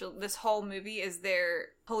this whole movie is their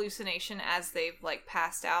hallucination as they've, like,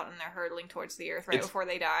 passed out and they're hurtling towards the earth before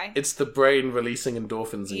they die? It's the brain releasing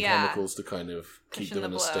endorphins and chemicals to kind of keep them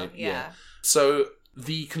in a state. Yeah. So...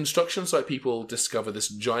 the construction site people discover this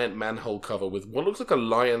giant manhole cover with what looks like a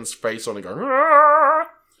lion's face on it going... Aah!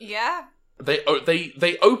 Yeah.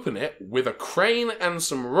 They open it with a crane and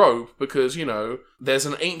some rope because, you know, there's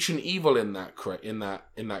an ancient evil in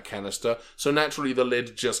that canister. So naturally the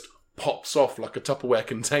lid just pops off like a Tupperware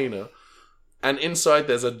container. And inside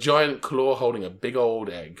there's a giant claw holding a big old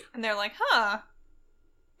egg. And they're like, huh.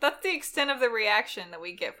 That's the extent of the reaction that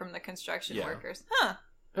we get from the construction workers. Huh.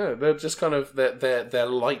 Yeah, they're just kind of they're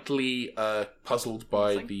lightly puzzled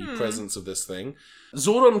by the presence of this thing.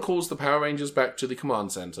 Zordon calls the Power Rangers back to the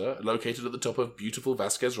command center, located at the top of beautiful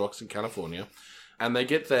Vasquez Rocks in California, and they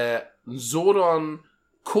get there. Zordon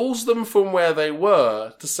calls them from where they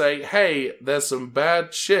were to say, "Hey, there's some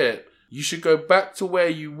bad shit. You should go back to where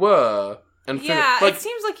you were." And it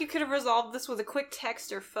seems like you could have resolved this with a quick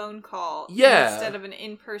text or phone call instead of an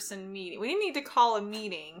in-person meeting. We didn't need to call a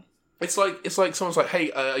meeting. It's like someone's like,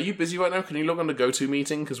 hey, are you busy right now? Can you log on to GoTo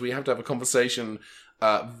meeting? Because we have to have a conversation,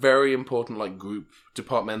 very important, like, group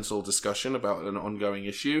departmental discussion about an ongoing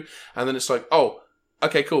issue. And then it's like, oh,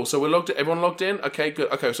 okay, cool. So everyone logged in? Okay,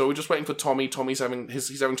 good. Okay, so we're just waiting for Tommy. He's having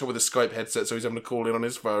trouble with his Skype headset, so he's having to call in on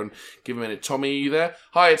his phone. Give him a minute. Tommy, are you there?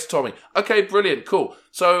 Hi, it's Tommy. Okay, brilliant, cool.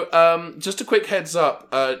 So, just a quick heads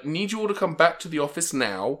up. Need you all to come back to the office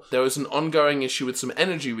now. There is an ongoing issue with some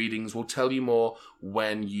energy readings. We'll tell you more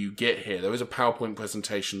when you get here. There is a PowerPoint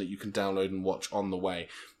presentation that you can download and watch on the way.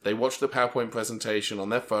 They watch the PowerPoint presentation on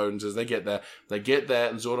their phones as they get there. They get there,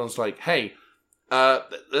 and Zordon's like, hey,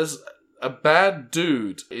 there's... a bad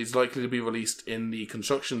dude is likely to be released in the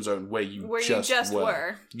construction zone where you just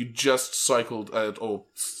were. You just cycled or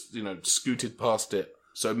scooted past it.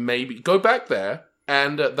 So maybe go back there.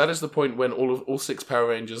 And that is the point when all 6 Power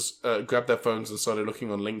Rangers grabbed their phones and started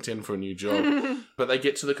looking on LinkedIn for a new job. But they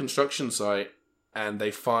get to the construction site and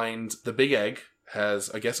they find the big egg has,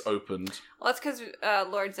 I guess, opened. Well, that's because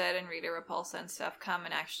Lord Zed and Rita Repulsa and stuff come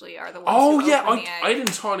and actually are the ones who open the egg. I'd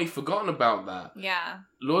entirely forgotten about that. Yeah.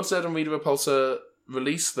 Lord Zed and Rita Repulsa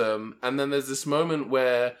release them, and then there's this moment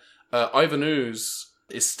where Ivan Ooze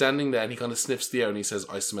is standing there and he kind of sniffs the air and he says,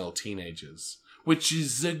 I smell teenagers. Which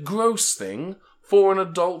is a gross thing for an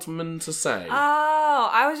adult man to say. Oh,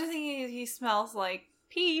 I was just thinking he smells like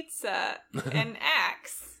pizza and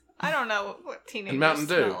Axe. I don't know what teenagers and Mountain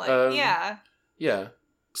Dew. Smell like. Yeah. Yeah.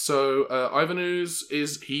 So, Ivan Ooze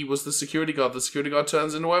he was the security guard. The security guard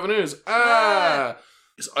turns into Ivan Ooze.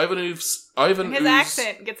 It's Ivan Ooze. His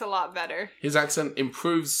accent gets a lot better. His accent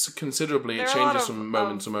improves considerably. It changes from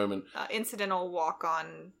moment to moment. Incidental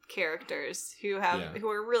walk-on characters who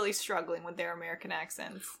are really struggling with their American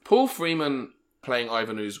accents. Paul Freeman playing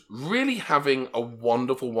Ivan Ooze, really having a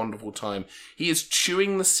wonderful, wonderful time. He is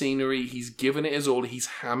chewing the scenery. He's giving it his all. He's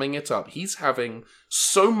hamming it up. He's having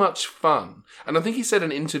so much fun. And I think he said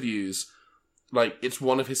in interviews, like, it's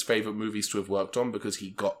one of his favourite movies to have worked on because he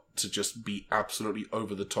got to just be absolutely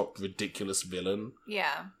over-the-top, ridiculous villain.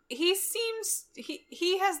 Yeah. He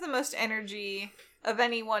has the most energy of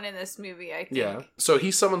anyone in this movie, I think. Yeah. So he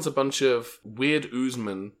summons a bunch of weird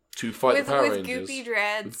oozemen to fight the Power Rangers. With goopy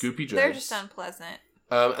dreads. With goopy dreads. They're just unpleasant.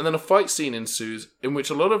 And then a fight scene ensues in which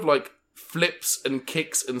a lot of, like, flips and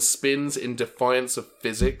kicks and spins in defiance of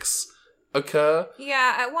physics occur.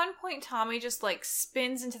 Yeah, at one point Tommy just, like,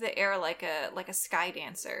 spins into the air like a sky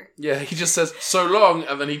dancer. Yeah, he just says, so long,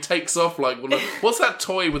 and then he takes off like, what's that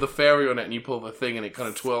toy with a fairy on it, and you pull the thing and it kind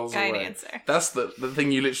of twirls sky away. Dancer. That's the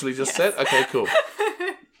thing you literally just said? Okay, cool.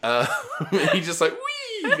 He just like,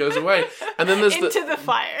 whee, he goes away. And then there's Into the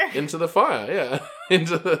fire. Into the fire, yeah.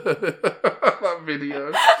 That that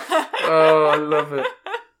video. Oh, I love it.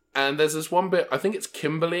 And there's this one bit, I think it's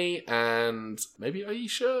Kimberly and maybe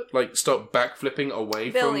Aisha, like, start backflipping away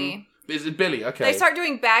Billy. from... Is it Billy? Okay. They start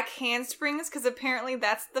doing back handsprings because apparently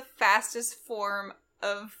that's the fastest form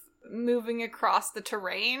of moving across the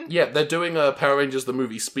terrain. Yeah, they're doing Power Rangers the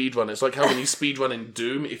movie speedrun. It's like how when you speedrun in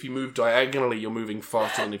Doom, if you move diagonally, you're moving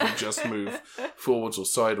faster than if you just move forwards or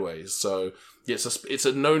sideways. So, yeah, it's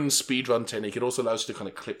a known speedrun technique. It also allows you to kind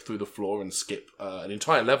of clip through the floor and skip an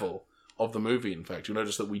entire level of the movie, in fact. You'll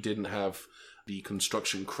notice that we didn't have the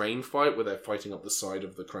construction crane fight where they're fighting up the side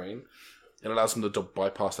of the crane. It allows them to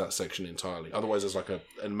bypass that section entirely. Otherwise, there's like a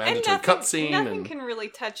mandatory cutscene. Nothing can really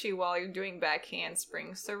touch you while you're doing back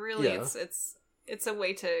handsprings. So really, it's a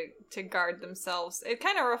way to guard themselves. It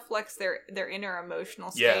kind of reflects their inner emotional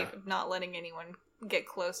state of not letting anyone get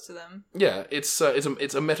close to them. Yeah, it's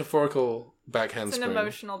a metaphorical back handspring. It's an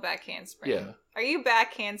emotional back handspring. Yeah. Are you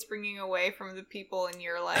back handspringing away from the people in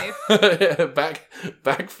your life?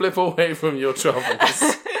 back flip away from your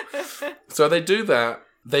troubles. So they do that.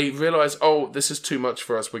 They realise, oh, this is too much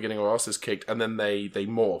for us, we're getting our asses kicked, and then they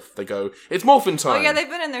morph. They go, it's morphin' time! Oh yeah, they've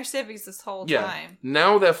been in their civvies this whole time.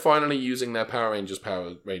 Now they're finally using their Power Rangers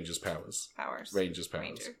powers.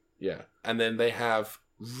 Yeah. And then they have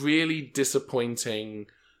really disappointing...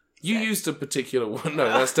 You used a particular one. No,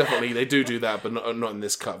 that's definitely... They do that, but not in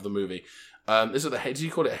this cut of the movie. Is it did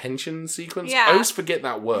you call it a henshin sequence? Yeah. I always forget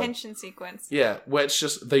that word. Henshin sequence. Yeah, where it's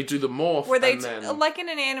just, they do the morph where they, like in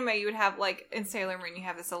an anime, you would have, like, in Sailor Moon, you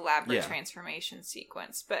have this elaborate transformation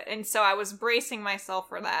sequence. And so I was bracing myself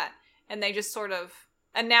for that, and they just sort of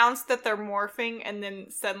announced that they're morphing, and then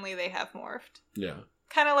suddenly they have morphed. Yeah.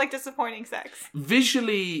 Kind of like disappointing sex.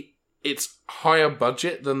 Visually, it's higher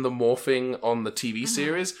budget than the morphing on the TV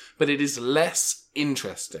series, but it is less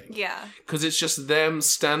interesting. Yeah. Because it's just them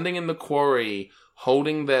standing in the quarry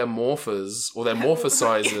holding their morphers, or their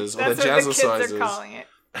morphosizers, or their jazzercisers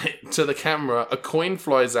to the camera. A coin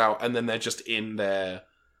flies out, and then they're just in their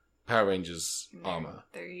Power Rangers armor.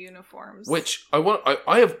 Their uniforms. Which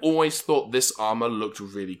I have always thought this armor looked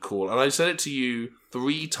really cool. And I said it to you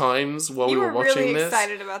 3 times while we were watching this. You were really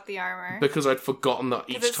excited about the armor. Because I'd forgotten that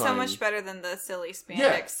each time. Because it's so much better than the silly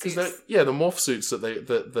spandex suits. The morph suits that they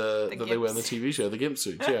wear in the TV show, the gimp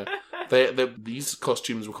suits, yeah. These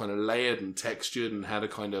costumes were kind of layered and textured and had a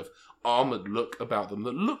kind of armored look about them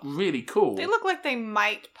that looked really cool. They look like they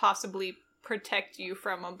might possibly protect you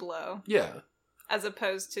from a blow. Yeah. As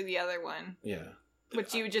opposed to the other one. Yeah.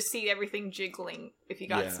 Which you would just see everything jiggling if you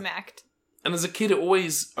got smacked. And as a kid, I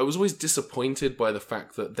was always disappointed by the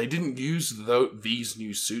fact that they didn't use these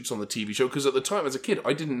new suits on the TV show. Because at the time, as a kid,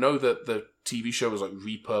 I didn't know that the TV show was like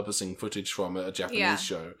repurposing footage from a Japanese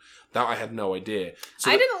show. That I had no idea.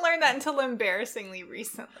 So I didn't learn that until embarrassingly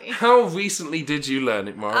recently. How recently did you learn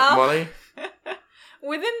it, Molly?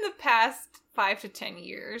 Within the past 5 to 10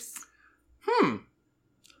 years.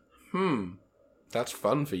 That's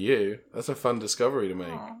fun for you. That's a fun discovery to make.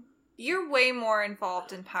 Aww. You're way more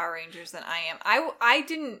involved in Power Rangers than I am. I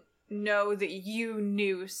didn't know that you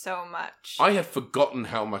knew so much. I had forgotten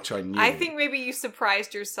how much I knew. I think maybe you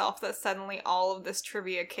surprised yourself that suddenly all of this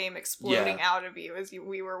trivia came exploding out of you as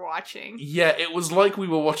we were watching. Yeah, it was like we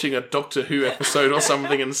were watching a Doctor Who episode or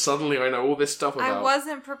something, and suddenly I know all this stuff about... I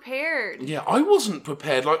wasn't prepared. Yeah, I wasn't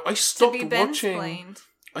prepared. Like, I stopped watching...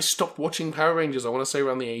 I stopped watching Power Rangers, I want to say,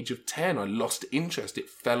 around the age of 10. I lost interest. It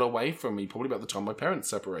fell away from me, probably about the time my parents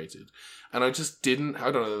separated. And I just didn't...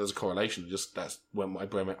 I don't know if there's a correlation. Just that's when my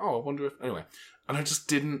brain went, oh, I wonder if... Anyway. And I just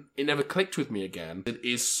didn't... It never clicked with me again. It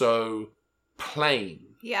is so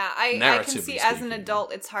plain. Yeah, I can see speaking. As an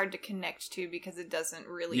adult, it's hard to connect to because it doesn't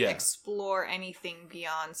really explore anything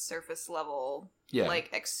beyond surface level, like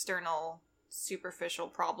external, superficial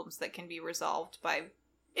problems that can be resolved by...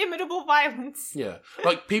 imitable violence. Yeah.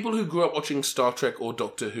 Like, people who grew up watching Star Trek or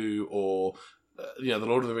Doctor Who or, the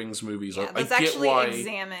Lord of the Rings movies, I get actually why...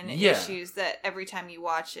 examine issues that every time you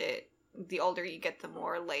watch it, the older you get, the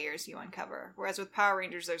more layers you uncover. Whereas with Power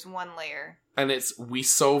Rangers, there's one layer. And it's, we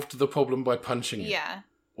solved the problem by punching it. Yeah.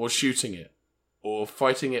 Or shooting it. Or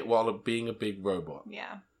fighting it while being a big robot.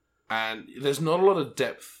 Yeah. And there's not a lot of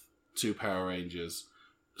depth to Power Rangers.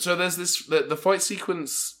 So there's this... The fight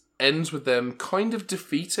sequence... ends with them kind of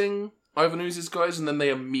defeating Ivan Ooze's guys, and then they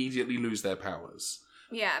immediately lose their powers.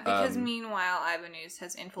 Yeah, because meanwhile, Ivan Ooze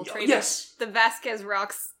has infiltrated the Vasquez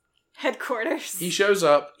Rocks headquarters. He shows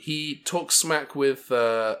up, he talks smack with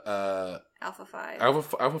Alpha 5.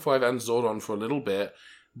 Alpha 5 and Zordon for a little bit,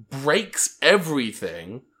 breaks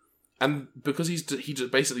everything, and because he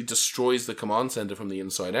basically destroys the command center from the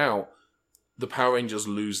inside out, the Power Rangers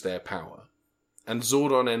lose their power. And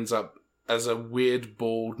Zordon ends up as a weird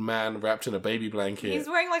bald man wrapped in a baby blanket. He's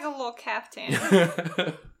wearing like a little caftan.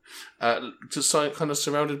 Just kind of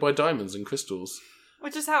surrounded by diamonds and crystals.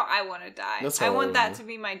 Which is how I want to die. I want that to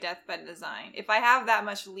be my deathbed design. If I have that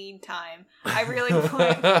much lead time, I really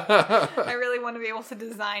want to be able to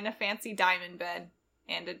design a fancy diamond bed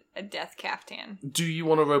and a death caftan. Do you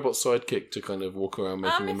want a robot sidekick to kind of walk around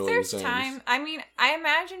making annoying sounds? If there's time. I mean, I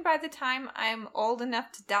imagine by the time I'm old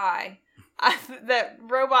enough to die, that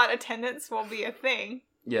robot attendants will be a thing.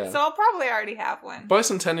 Yeah. So I'll probably already have one.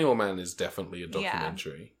 Bicentennial Man is definitely a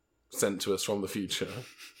documentary sent to us from the future.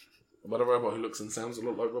 About a robot who looks and sounds a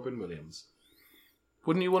lot like Robin Williams.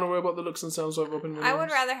 Wouldn't you want a robot that looks and sounds like Robin Williams? I would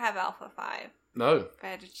rather have Alpha 5. No. If I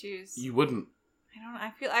had to choose. You wouldn't.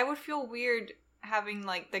 I would feel weird having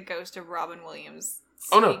like the ghost of Robin Williams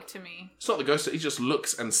speak to me. It's not the ghost, he just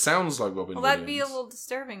looks and sounds like Robin Williams. Well, that'd be a little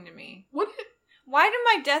disturbing to me. Would it? Why do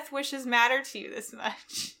my death wishes matter to you this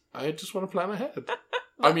much? I just want to plan ahead.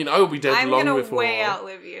 I mean, I will be dead long before. I'm gonna way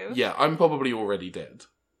outlive you. Yeah, I'm probably already dead.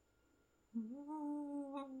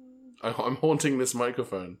 I'm haunting this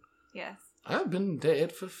microphone. Yes. I've been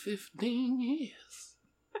dead for 15 years.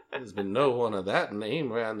 There's been no one of that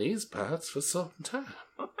name around these parts for some time.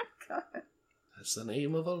 Oh my god. That's the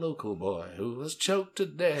name of a local boy who was choked to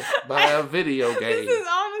death by a video game. This is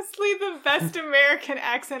honestly the best American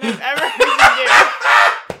accent I've ever heard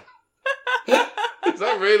you do. Is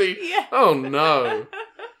that really? Yeah. Oh no.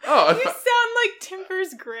 Oh, you sound like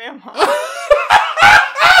Timber's grandma.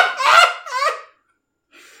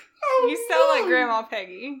 You sound like Grandma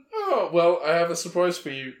Peggy. Oh, well, I have a surprise for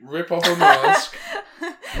you. Rip off a mask.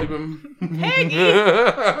 Peggy!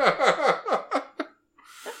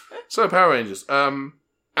 So, Power Rangers.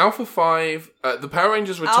 Alpha 5, the Power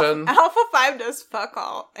Rangers return... Alpha 5 does fuck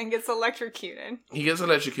all and gets electrocuted. He gets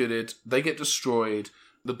electrocuted. They get destroyed.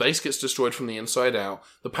 The base gets destroyed from the inside out.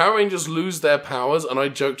 The Power Rangers lose their powers, and I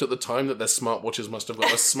joked at the time that their smartwatches must have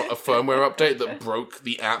got a firmware update that broke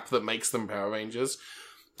the app that makes them Power Rangers.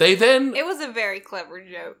 They then... It was a very clever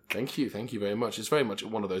joke. Thank you very much. It's very much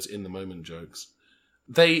one of those in-the-moment jokes.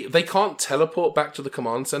 They can't teleport back to the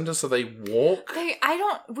command center, so they walk. We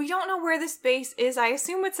don't know where this base is. I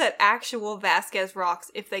assume it's at actual Vasquez Rocks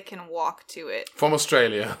if they can walk to it. From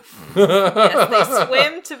Australia. Yes, they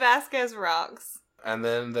swim to Vasquez Rocks. And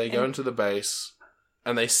then they go into the base,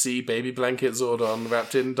 and they see baby blanket Zordon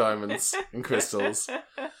wrapped in diamonds and crystals.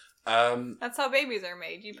 That's how babies are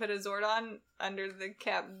made. You put a Zordon under the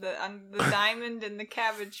diamond and the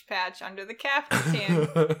cabbage patch under the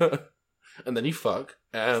caftan. And then you fuck,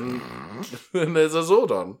 and then there's a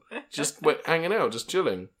Zordon just hanging out, just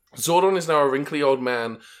chilling. Zordon is now a wrinkly old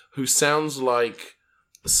man who sounds like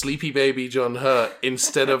Sleepy Baby John Hurt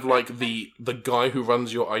instead of like the guy who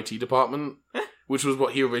runs your IT department, which was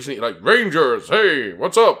what he originally like. Rangers, hey,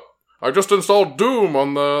 what's up? I just installed Doom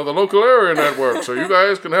on the local area network, so you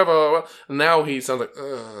guys can have a... Now he sounds like...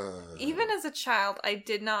 Even as a child, I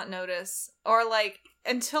did not notice, or like,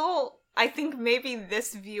 until I think maybe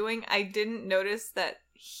this viewing, I didn't notice that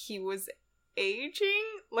he was aging,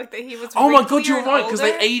 like that he was... Oh my god, you're right, because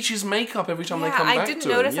they age his makeup every time they come back to him. I didn't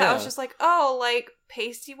notice that. I was just like, oh, like,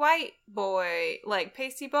 pasty white boy, like,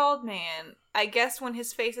 pasty bald man. I guess when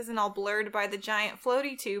his face isn't all blurred by the giant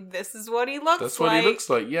floaty tube, this is what he looks like. That's what he looks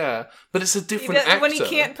like, yeah. But it's a different actor. When he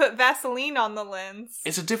can't put Vaseline on the lens.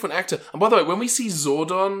 It's a different actor. And by the way, when we see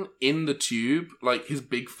Zordon in the tube, like his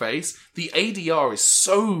big face, the ADR is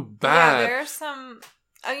so bad. Yeah, there are some...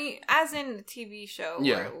 I mean, as in the TV show,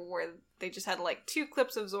 where they just had like 2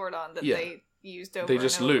 clips of Zordon that they used over and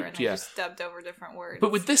over, and they just dubbed over different words.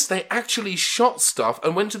 But with this, they actually shot stuff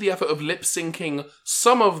and went to the effort of lip-syncing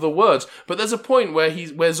some of the words. But there's a point where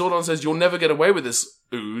Zordon says, "You'll never get away with this,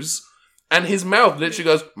 ooze." And his mouth literally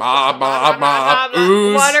goes, "Ma, ma, ma,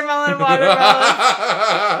 ooze." Watermelon.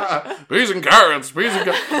 Peas and carrots.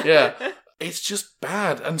 Yeah. It's just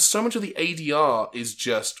bad. And so much of the ADR is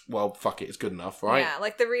just, well, fuck it, it's good enough, right? Yeah,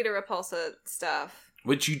 like the Rita Repulsa stuff.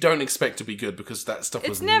 Which you don't expect to be good because that stuff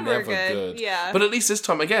was never good. Yeah. But at least this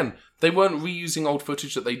time, again, they weren't reusing old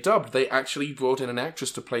footage that they dubbed. They actually brought in an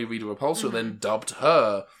actress to play Rita Repulsa and then dubbed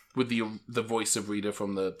her with the voice of Rita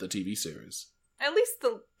from the TV series. At least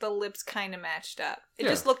the lips kind of matched up. It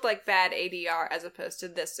just looked like bad ADR as opposed to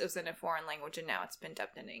this. It was in a foreign language and now it's been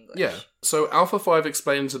dubbed into English. Yeah. So Alpha 5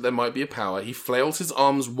 explains that there might be a power. He flails his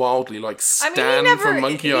arms wildly like Stan from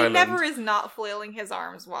Monkey Island. He never is not flailing his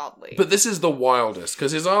arms wildly. But this is the wildest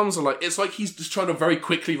because his arms are like... It's like he's just trying to very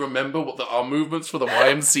quickly remember what the arm movements for the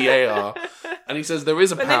YMCA are. And he says there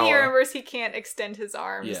is a power. But then he remembers he can't extend his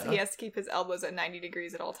arms. Yeah. He has to keep his elbows at 90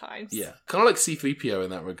 degrees at all times. Yeah. Kind of like C-3PO in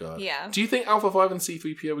that regard. Yeah. Do you think Alpha 5 and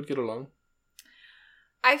C-3PO would get along?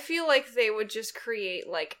 I feel like they would just create,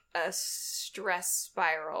 like, a stress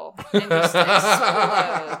spiral and just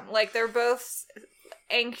explode. Like, they're both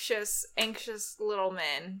anxious little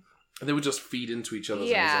men. They would just feed into each other's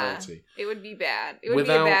anxiety. It would be bad. It would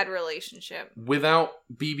be a bad relationship. Without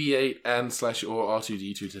BB-8 and / or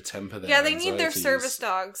R2-D2 to temper their they need their service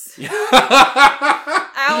dogs. Yeah.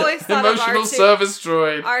 I always thought Emotional of R2. Service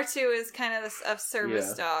droid. R2 is kind of a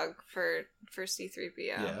service dog for C-3PO.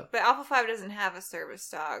 Yeah. But Alpha 5 doesn't have a service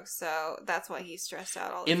dog, so that's why he's stressed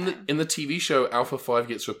out all the time. In the TV show, Alpha 5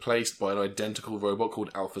 gets replaced by an identical robot called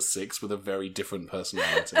Alpha 6 with a very different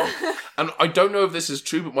personality. And I don't know if this is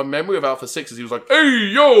true, but my memory of Alpha 6 is he was like,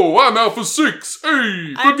 "Hey, yo, I'm Alpha 6.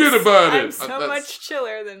 Hey, forget about it." I'm so much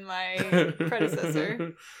chiller than my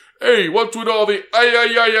predecessor. Hey, what's with all the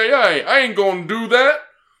I ain't gonna do that.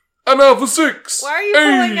 I'm Alpha 6. Why are you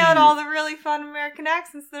pulling out all the really fun American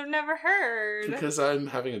accents that I've never heard? Because I'm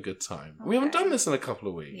having a good time. Okay. We haven't done this in a couple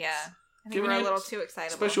of weeks. Yeah. I think we're a little too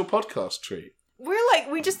excitable. Special podcast treat.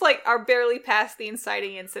 We just are barely past the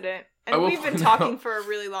inciting incident. And we've been talking for a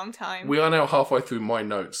really long time. We are now halfway through my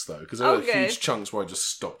notes, though, because there are huge chunks where I just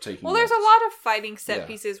stopped taking notes. There's a lot of fighting set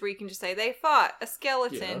pieces where you can just say, they fought a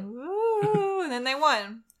skeleton, woo, and then they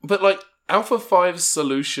won. But, like, Alpha 5's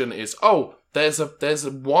solution is, there's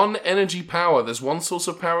one energy power, there's one source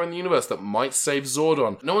of power in the universe that might save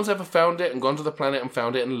Zordon. No one's ever found it and gone to the planet and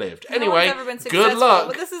found it and lived. Anyway, good luck.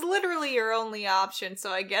 But this is literally your only option,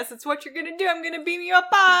 so I guess it's what you're gonna do. I'm gonna beam you up.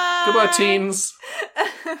 Bye! Goodbye, teens.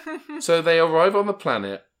 So they arrive on the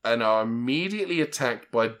planet and are immediately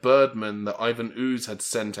attacked by birdmen that Ivan Ooze had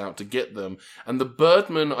sent out to get them. And the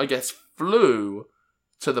birdmen, I guess, flew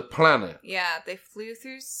to the planet. Yeah, they flew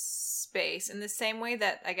through space in the same way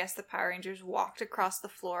that I guess the Power Rangers walked across the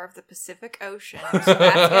floor of the Pacific Ocean.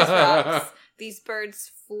 Rocks. These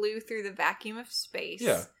birds flew through the vacuum of space.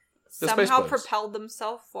 Yeah. Somehow propelled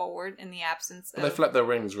themselves forward in the absence of... They flapped their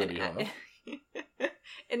wings really hard.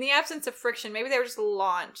 In the absence of friction, maybe they were just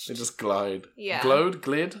launched. They just glide. Yeah.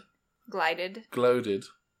 Glided. Glowed.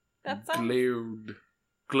 That sounds... Glued.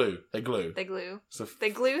 Glue. They glue. So they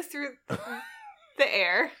glue through the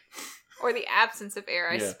air. Or the absence of air,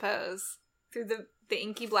 I suppose. Through the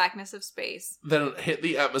inky blackness of space. Then it hit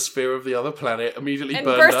the atmosphere of the other planet, immediately and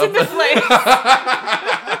burned burst up. Into flames.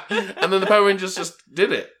 And then the Power Rangers just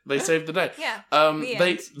did it. They saved the day. Yeah.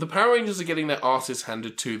 The Power Rangers are getting their asses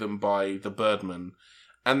handed to them by the Birdman.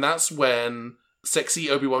 And that's when sexy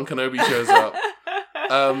Obi-Wan Kenobi shows up.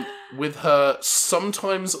 With her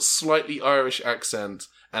sometimes slightly Irish accent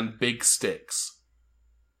and big sticks.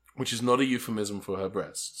 Which is not a euphemism for her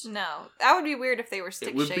breasts. No. That would be weird if they were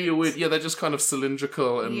stick-shaped. It would be a weird... Yeah, they're just kind of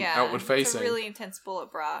cylindrical and outward-facing. It's a really intense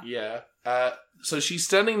bullet bra. Yeah. So she's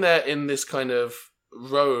standing there in this kind of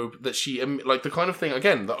robe that she... Like, the kind of thing,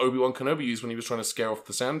 again, that Obi-Wan Kenobi used when he was trying to scare off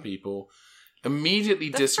the Sand People. Immediately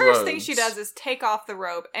disrobes. The first thing she does is take off the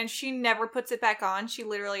robe, and she never puts it back on. She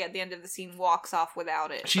literally, at the end of the scene, walks off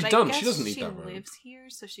without it. She's done. She doesn't need that robe. She lives here,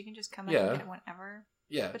 so she can just come out and get it whenever.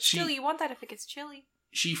 Yeah. But still, you want that if it gets chilly.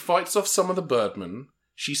 She fights off some of the birdmen.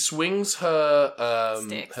 She swings her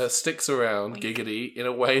sticks around, Wink. Giggity, in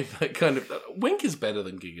a way that kind of... Wink is better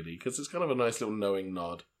than Giggity, because it's kind of a nice little knowing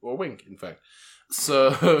nod. Or wink, in fact.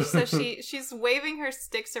 So she's waving her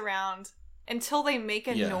sticks around until they make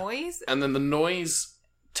a noise. And then the noise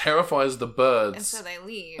terrifies the birds. And so they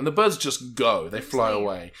leave. And the birds just go. They fly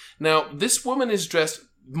away. Now, this woman is dressed...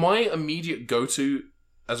 My immediate go-to...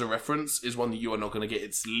 as a reference, is one that you are not going to get.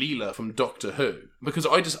 It's Leela from Doctor Who. Because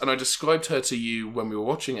I described her to you when we were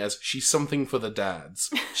watching as she's something for the dads.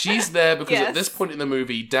 She's there because at this point in the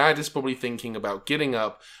movie, Dad is probably thinking about getting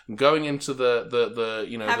up and going into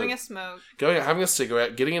having a smoke. Having a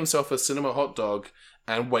cigarette, getting himself a cinema hot dog,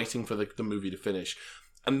 and waiting for the movie to finish.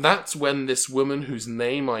 And that's when this woman, whose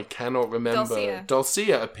name I cannot remember,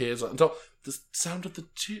 Dulcea appears. The sound of the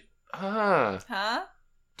tube. Huh?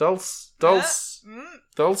 Dulcea.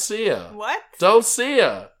 What?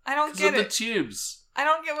 Dulcea. I don't get it. Because of the tubes. I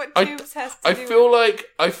don't get what tubes has to do.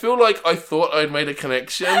 I feel like I thought I'd made a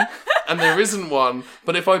connection, and there isn't one.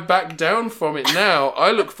 But if I back down from it now, I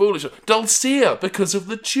look foolish. Dulcea, because of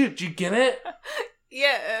the tube. Do you get it?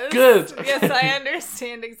 Yes. Good. Okay. Yes, I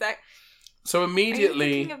understand exactly. So immediately, are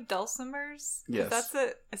you thinking of dulcimers? Yes, that's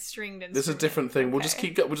a stringed instrument. This is a different thing. Okay.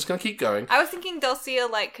 We're just gonna keep going. I was thinking Dulcea,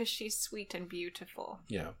 because she's sweet and beautiful.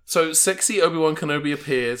 Yeah. So sexy Obi-Wan Kenobi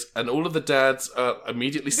appears, and all of the dads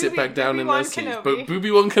immediately sit back down in their seats. But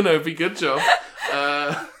Boobie-Wan Kenobi, good job.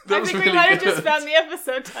 I think we might have just found the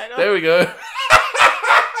episode title. There we go.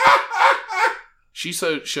 She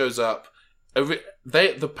shows up.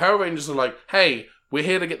 The Power Rangers are like, "Hey, we're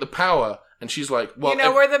here to get the power." And she's like, well...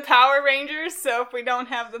 we're the Power Rangers, so if we don't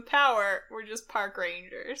have the power, we're just park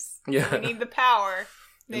rangers. Yeah. We need the power.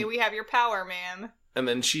 May we have your power, ma'am. And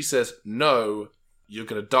then she says, no, you're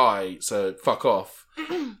going to die, so fuck off.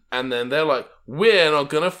 And then they're like, we're not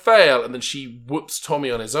going to fail. And then she whoops Tommy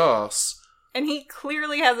on his ass. And he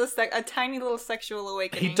clearly has a tiny little sexual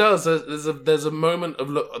awakening. He does. There's a moment of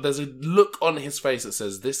look. There's a look on his face that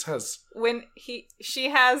says, "This has." When she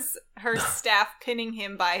has her staff pinning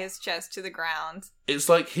him by his chest to the ground. It's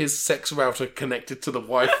like his sex router connected to the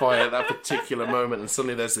Wi-Fi at that particular moment, and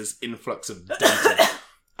suddenly there's this influx of data.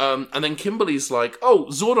 And then Kimberly's like, "Oh,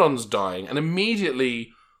 Zordon's dying," and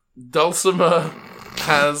immediately Dulcimer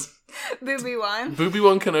has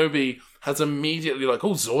Boobie-Wan Kenobi has immediately like,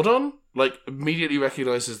 "Oh, Zordon." Like, immediately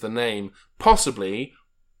recognizes the name. Possibly.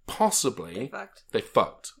 They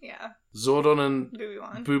fucked. Yeah. Zordon and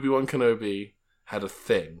Boobie-Wan Kenobi had a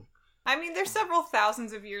thing. I mean, they're several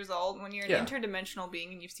thousands of years old. When you're an interdimensional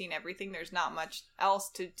being and you've seen everything, there's not much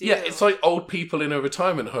else to do. Yeah, it's like old people in a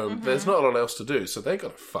returement home. Mm-hmm. There's not a lot else to do, so they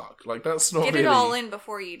gotta fuck. Like, that's not Get really... it all in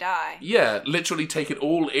before you die. Yeah, literally take it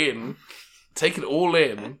all in. Take it all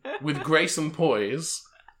in with grace and poise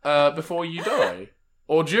before you die.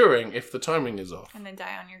 Or during, if the timing is off. And then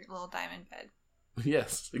die on your little diamond bed.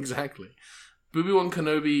 Yes, exactly. Boobie-Wan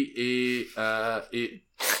Kenobi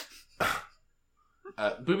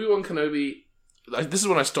Boobie-Wan Kenobi... This is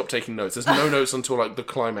when I stopped taking notes. There's no notes until, like, the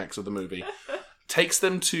climax of the movie. Takes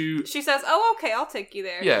them to... She says, oh, okay, I'll take you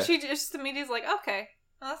there. Yeah. She just immediately is like, okay,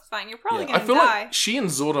 well, that's fine. You're probably going to die. I feel like she and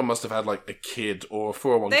Zordon must have had, like, a kid or a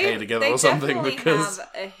 401k together or something. They definitely have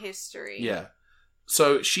a history. Yeah.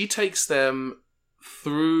 So she takes them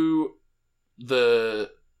through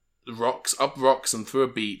the rocks, up rocks and through a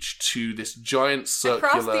beach to this giant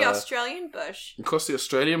circular... Across the Australian bush. Across the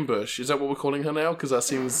Australian bush. Is that what we're calling her now? Because that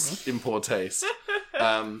seems in poor taste.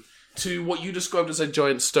 To what you described as a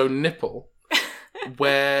giant stone nipple,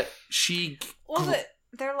 where she... Well,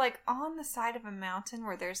 they're like on the side of a mountain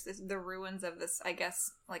where there's the ruins of this, I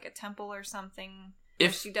guess, like a temple or something.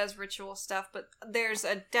 If she does ritual stuff, but there's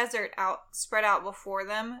a desert spread out before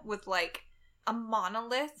them with like a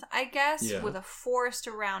monolith, I guess, with a forest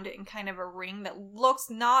around it and kind of a ring that looks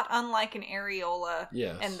not unlike an areola.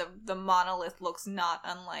 Yes. And the monolith looks not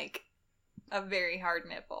unlike a very hard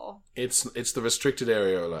nipple. It's the restricted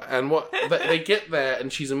areola. And what they get there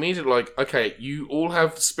and she's immediately like, okay, you all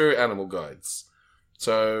have spirit animal guides.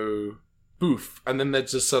 So... Boof. And then they're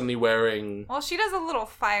just suddenly wearing... Well, she does a little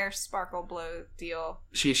fire sparkle blow deal.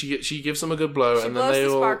 She gives them a good blow, and then they all... She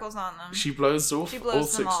blows the sparkles on them. She blows all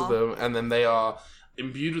six of them, and then they are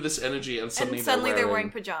imbued with this energy, and suddenly they're wearing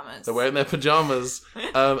pajamas. They're wearing their pajamas,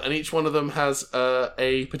 and each one of them has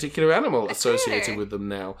a particular animal associated with them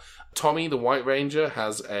now. Tommy, the White Ranger,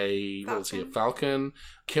 has a falcon.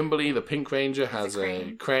 Kimberly, the Pink Ranger, has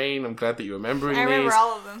a crane. I'm glad that you're remembering these. I remember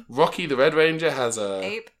all of them. Rocky, the Red Ranger, has a...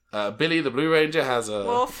 ape. Billy, the Blue Ranger, has a...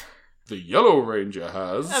 wolf. The Yellow Ranger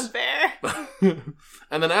has... a bear.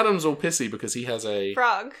 And then Adam's all pissy because he has a...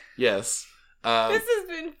 frog. Yes. This has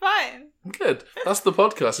been fun. Good. That's the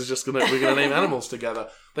podcast. We're gonna name animals together.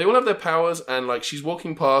 They all have their powers, and like she's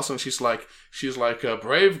walking past, and she's like a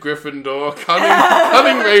brave Gryffindor,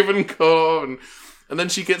 cunning Ravenclaw, and then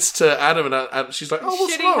she gets to Adam, and she's like, "Oh,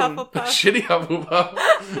 what's wrong?" Shitty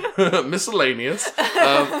Hufflepuff, miscellaneous.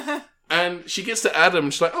 And she gets to Adam,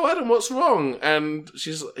 and she's like, "Oh, Adam, what's wrong?" And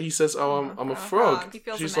he says, "Oh, I'm a frog." He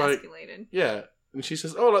feels she's emasculated. like, "Yeah." And she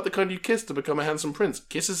says, "Oh, like the kind you kiss to become a handsome prince."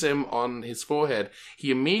 Kisses him on his forehead.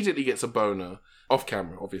 He immediately gets a boner. Off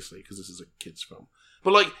camera, obviously, because this is a kid's film.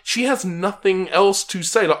 But, like, she has nothing else to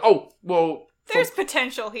say. Like, oh, well... There's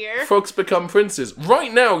potential here. Frogs become princes.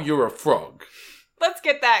 Right now, you're a frog. Let's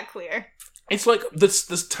get that clear. It's like,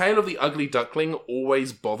 this tale of the ugly duckling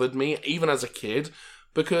always bothered me, even as a kid,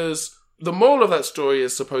 because... The moral of that story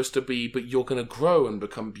is supposed to be, but you're going to grow and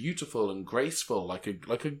become beautiful and graceful, like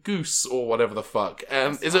a goose or whatever the fuck.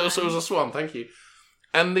 And it was a swan? Thank you.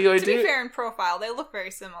 And the idea, to be fair, in profile, they look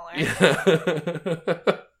very similar.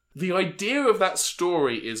 Yeah. The idea of that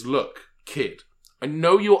story is, look, kid, I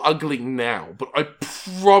know you're ugly now, but I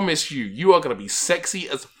promise you are going to be sexy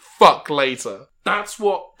as fuck later. That's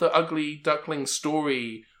what the ugly duckling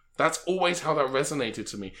story. That's always how that resonated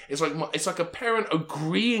to me. It's like a parent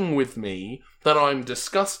agreeing with me that I'm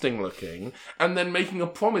disgusting looking and then making a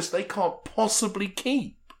promise they can't possibly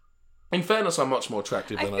keep. In fairness, I'm much more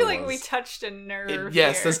attractive than I was. I feel like we touched a nerve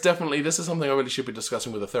Yes, here. there's definitely... This is something I really should be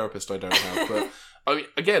discussing with a therapist I don't have. But, I mean,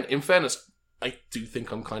 again, in fairness, I do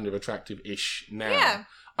think I'm kind of attractive-ish now. Yeah.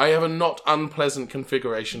 I have a not unpleasant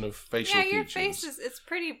configuration of facial features. Yeah, your face it's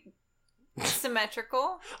pretty...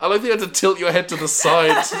 Symmetrical. I like that you had to tilt your head to the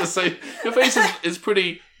side to say your face is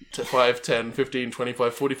pretty 5, 10, 15,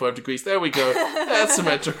 25, 45 degrees. There we go. That's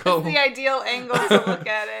symmetrical. It's the ideal angle to look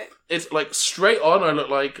at it. It's like straight on I look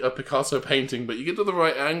like a Picasso painting, but you get to the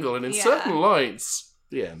right angle and in certain lights,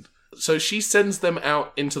 the end. So she sends them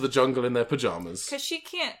out into the jungle in their pajamas. Because she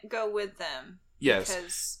can't go with them.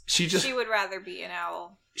 Yes. Because she would rather be an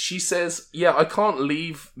owl. She says, yeah, I can't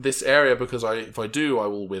leave this area because if I do, I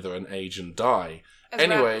will wither and age and die.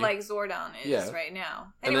 Anyway, like Zordon is right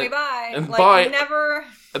now. Anyway, and then, bye. And like, bye. Never.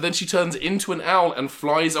 And then she turns into an owl and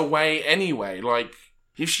flies away anyway. Like,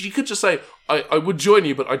 if she could just say, I would join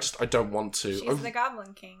you, but I don't want to. She's the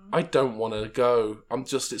Goblin King. I don't want to go.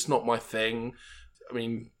 It's not my thing. I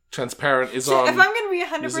mean, Transparent is on. If I'm going to be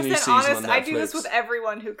 100% honest, I do this with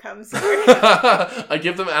everyone who comes here. I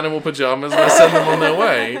give them animal pajamas and I send them on their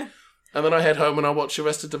way. And then I head home and I watch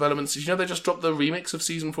Arrested Development. Did you know they just dropped the remix of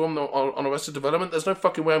season 4 on Arrested Development? There's no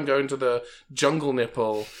fucking way I'm going to the jungle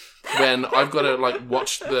nipple when I've got to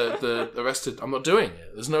watch the Arrested. I'm not doing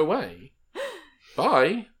it. There's no way.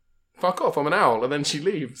 Bye. Fuck off. I'm an owl. And then she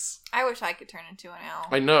leaves. I wish I could turn into an owl.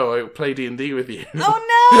 I know. I play D&D with you. Oh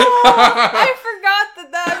no! I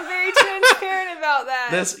forgot that I'm very transparent about that.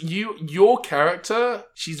 There's your character.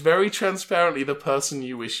 She's very transparently the person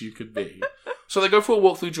you wish you could be. So they go for a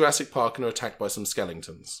walk through Jurassic Park and are attacked by some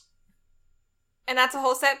skeletons. And that's a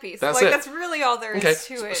whole set piece. That's it. That's really all there is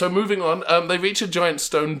to it. So moving on, they reach a giant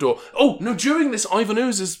stone door. Oh, no, during this, Ivan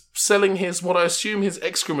Ooze is selling what I assume his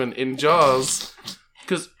excrement in jars.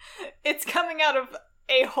 Because it's coming out of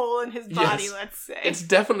a hole in his body, let's say. It's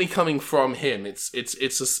definitely coming from him. It's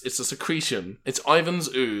a secretion. It's Ivan's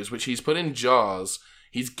ooze, which he's put in jars.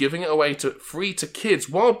 He's giving it away free to kids,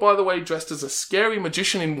 while, by the way, dressed as a scary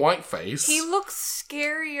magician in whiteface. He looks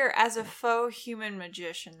scarier as a faux human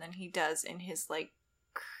magician than he does in his,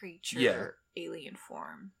 creature alien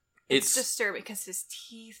form. It's disturbing because his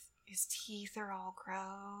teeth are all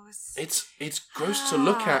gross. It's gross to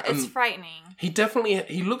look at. It's frightening.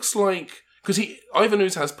 He looks like... Because Ivan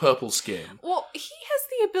Ooze has purple skin. Well, he has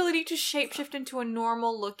the ability to shapeshift into a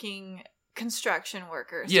normal-looking construction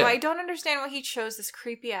worker. So I don't understand why he chose this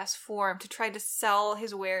creepy-ass form to try to sell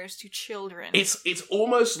his wares to children. It's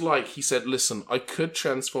almost like he said, listen, I could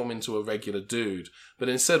transform into a regular dude, but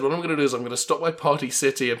instead what I'm going to do is I'm going to stop by Party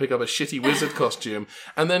City and pick up a shitty wizard costume,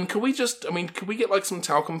 and then could we get some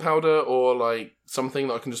talcum powder or something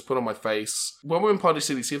that I can just put on my face? When we're in Party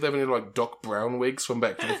City, see if they have any Doc Brown wigs from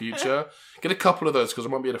Back to the Future. Get a couple of those, because I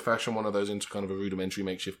might be able to fashion one of those into kind of a rudimentary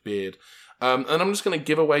makeshift beard. And I'm just going to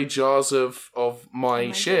give away jars of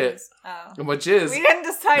my shit. And my jizz. We hadn't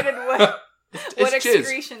decided what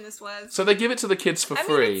excretion this was. So they give it to the kids for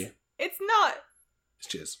free. It's not. It's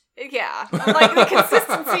jizz. Yeah. The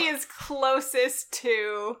consistency is closest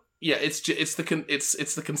to... Yeah, it's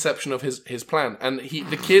the conception of his plan. And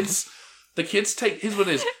the kids take... Here's what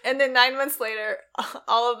it is. And then 9 months later,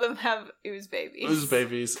 all of them have ooze babies. Ooze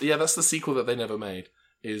babies. Yeah, that's the sequel that they never made.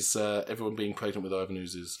 Is everyone being pregnant with Ivan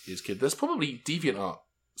Ooze's kid. There's probably DeviantArt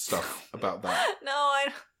stuff about that. No,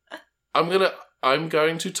 I'm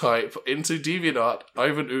going to type into DeviantArt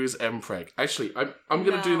Ivan Ooze mpreg. Actually, I'm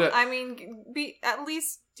going to do that. I mean, at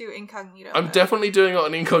least do incognito I'm mode. definitely doing it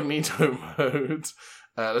on incognito mode.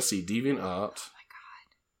 Let's see, DeviantArt. Oh my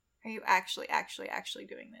god. Are you actually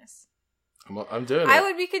doing this? I'm doing it. I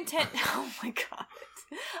would be content. Oh my god.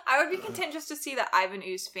 I would be content just to see the Ivan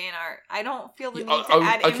Ooze fan art. I don't feel the need to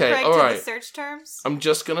add impreg to the search terms. I'm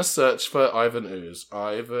just going to search for Ivan Ooze.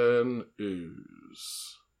 Ivan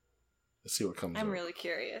Ooze. Let's see what comes up. I'm really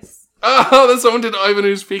curious. Oh, there's someone did Ivan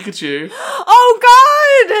Ooze Pikachu. Oh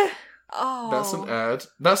god! Oh. That's an ad.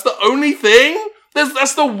 That's the only thing?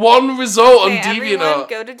 That's the one result on DeviantArt. Everyone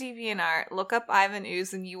go to DeviantArt, look up Ivan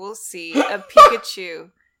Ooze, and you will see a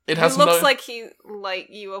Pikachu. It looks like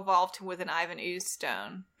you evolved with an Ivan Ooze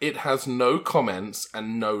stone. It has no comments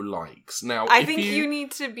and no likes. Now, I think you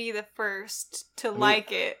need to be the first to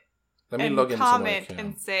like it. Let me log into my account.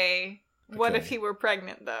 And say, what if he were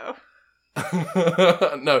pregnant, though?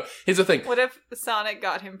 No, here's the thing. What if Sonic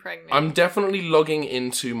got him pregnant? I'm definitely logging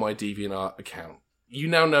into my DeviantArt account. You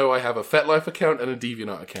now know I have a FetLife account and a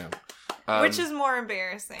DeviantArt account. Which is more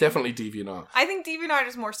embarrassing? Definitely DeviantArt. I think DeviantArt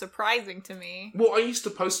is more surprising to me. Well, I used to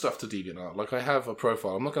post stuff to DeviantArt. I have a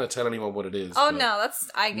profile. I'm not going to tell anyone what it is. Oh, no,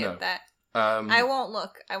 I get that. I won't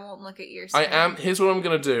look at your stuff. Here's what I'm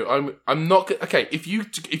going to do. I'm not... Okay, if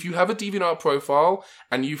you have a DeviantArt profile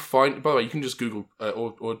and you find... By the way, you can just Google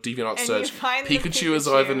or DeviantArt search Pikachu as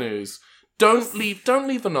Ivan Ooze. Don't leave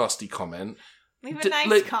a nasty comment. Leave a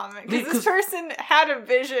nice comment, because this person had a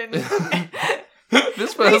vision.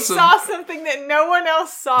 This person... They saw something that no one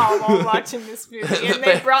else saw while watching this movie, and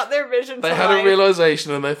they brought their vision to life. They had a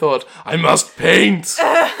realization, and they thought, I must paint!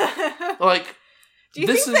 Like... Do you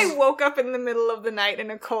think they woke up in the middle of the night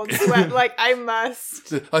in a cold sweat, like, I must,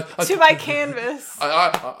 to my canvas?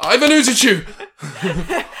 I've announced you!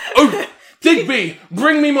 Oh, Digby,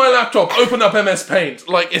 bring me my laptop, open up MS Paint.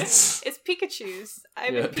 Like, it's... It's Pikachu's.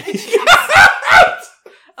 Pikachu's.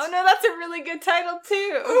 Oh no, that's a really good title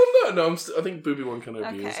too. Oh no, I think Boobie-Wan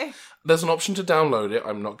Kenobi is. There's an option to download it.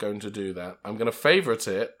 I'm not going to do that. I'm going to favourite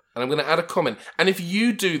it, and I'm going to add a comment. And if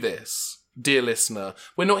you do this, dear listener,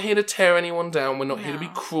 we're not here to tear anyone down. We're not here to be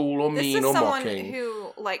cruel or mean or mocking. This is someone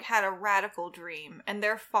who like had a radical dream, and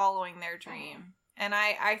they're following their dream, and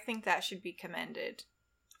I think that should be commended.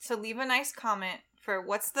 So leave a nice comment for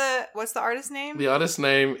what's the artist's name? The artist's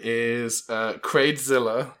name is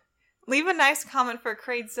Cradezilla. Leave a nice comment for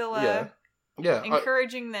Cradezilla. Yeah.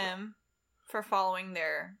 Encouraging them for following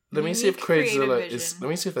their Let me see if Cradezilla is... Let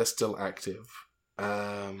me see if they're still active.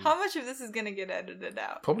 How much of this is going to get edited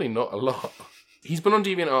out? Probably not a lot. He's been on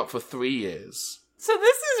DeviantArt for 3 years. So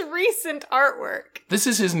this is recent artwork. This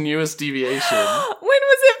is his newest deviation. When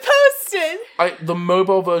was it posted? The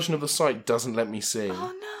mobile version of the site doesn't let me see.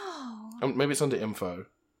 Oh no. Maybe it's under info.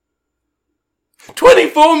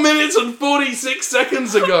 24 minutes and 46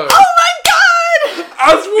 seconds ago. Oh my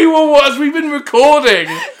god! As we've been recording,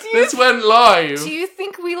 this went live. Do you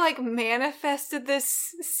think we manifested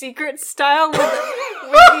this secret style with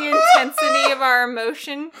the intensity of our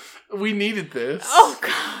emotion? We needed this. Oh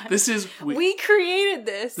god. This is... We created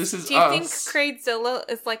this. This is Do you think Cradezilla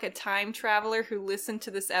is like a time traveler who listened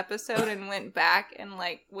to this episode and went back and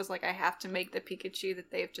was like, I have to make the Pikachu that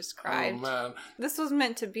they've described? Oh man. This was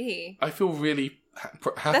meant to be. I feel really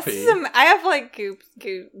happy. I have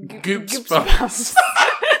Goops bumps.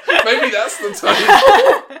 Maybe that's the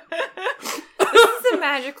title. This is a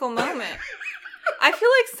magical moment. I feel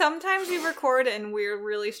like sometimes we record and we're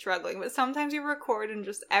really struggling, but sometimes you record and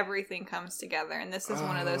just everything comes together, and this is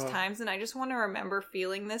one of those times, and I just want to remember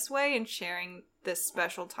feeling this way and sharing this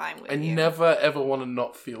special time with you. I never ever want to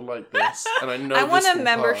not feel like this, and I know I want a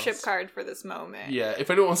membership card for this moment. Yeah,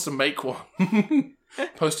 if anyone wants to make one,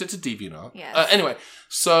 post it to DeviantArt. Yes. Anyway,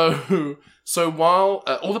 so while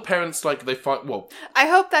all the parents they fight. Well, I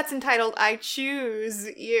hope that's entitled "I Choose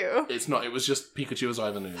You." It's not. It was just Pikachu as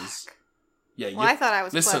Ivan Ooze. Yeah, I thought I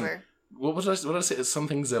was clever. What did I say? It's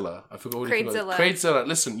something Zilla. I forgot what Cradezilla. Cradezilla.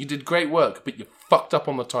 Listen, you did great work, but you fucked up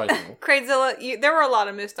on the title. Cradezilla. There were a lot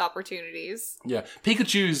of missed opportunities. Yeah,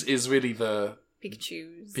 Pikachu's is really the...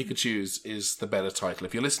 Pikachu's is the better title.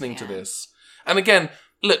 If you're listening to this. And again,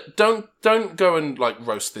 look, don't go and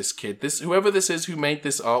roast this kid. Whoever this is who made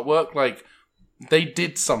this artwork, they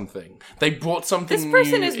did something. They brought something new into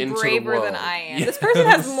the world. This person is braver than I am. Yes. This person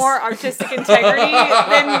has more artistic integrity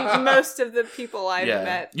than most of the people I've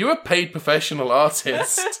met. You're a paid professional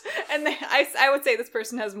artist. And I would say this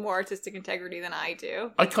person has more artistic integrity than I do.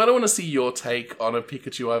 I kind of want to see your take on a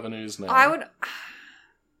Pikachu Ivan Ooze now.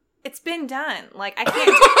 It's been done. I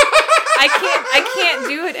can't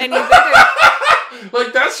do it any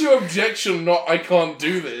better. That's your objection, not I can't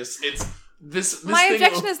do this. It's... My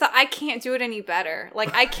objection is that I can't do it any better.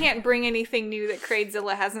 I can't bring anything new that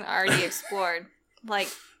Cradezilla hasn't already explored.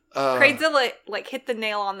 Cradezilla, hit the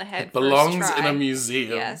nail on the head. It belongs in a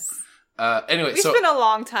museum. Yes. Anyway, we spent a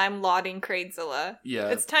long time lauding Cradezilla. Yeah.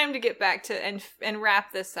 It's time to get back to and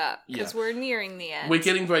wrap this up because we're nearing the end. We're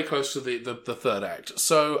getting very close to the third act.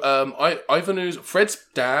 So, Ivan Ooze, Fred's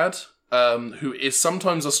dad, who is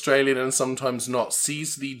sometimes Australian and sometimes not,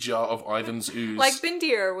 sees the jar of Ivan's ooze. Like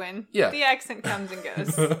Bindi Irwin. Yeah. The accent comes and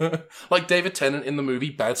goes. Like David Tennant in the movie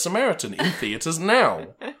Bad Samaritan, in theatres now.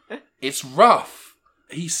 It's rough.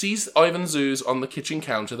 He sees Ivan's ooze on the kitchen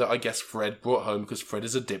counter that I guess Fred brought home because Fred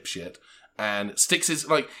is a dipshit. And sticks his,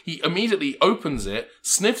 he immediately opens it,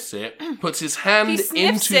 sniffs it, puts his hand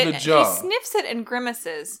into the jar. He sniffs it and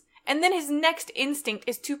grimaces. And then his next instinct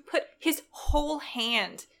is to put his whole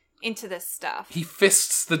hand into this stuff. He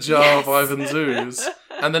fists the jar of Ivan's ooze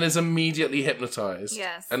and then is immediately hypnotized.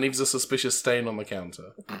 Yes. And leaves a suspicious stain on the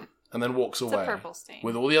counter. And then walks away. It's a purple stain.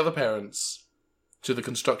 With all the other parents to the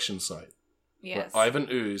construction site. Yes. Where Ivan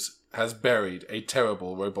Ooze has buried a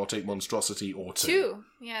terrible robotic monstrosity or two.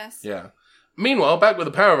 Yes. Yeah. Meanwhile, back with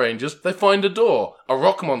the Power Rangers, they find a door. A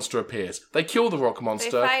rock monster appears. They kill the rock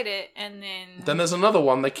monster. They fight it, and then... Then there's another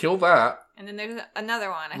one. They kill that. And then there's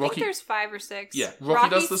another one. I think there's 5 or 6. Yeah, Rocky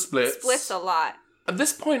does the splits. Splits a lot. At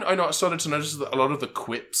this point, I started to notice that a lot of the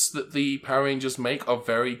quips that the Power Rangers make are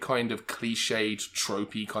very kind of cliched,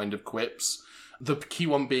 tropey kind of quips. The key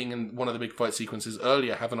one being in one of the big fight sequences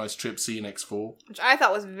earlier, Have a Nice Trip, see you next fall. Which I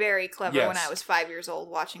thought was very clever when I was 5 years old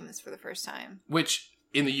watching this for the first time. Which,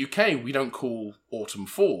 in the UK, we don't call autumn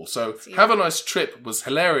fall. So, Have a Nice Trip was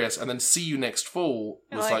hilarious, and then see you next fall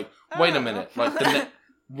was like wait a minute. Like,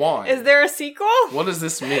 why? Is there a sequel? What does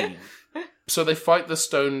this mean? So they fight the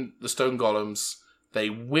stone golems. They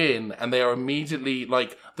win, and they are immediately,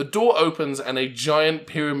 like, the door opens and a giant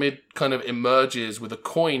pyramid kind of emerges with a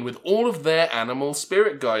coin with all of their animal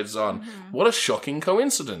spirit guides on. Mm-hmm. What a shocking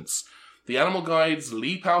coincidence. The animal guides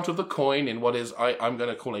leap out of the coin in what is, I'm going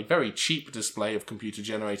to call a very cheap display of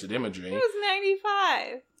computer-generated imagery. It was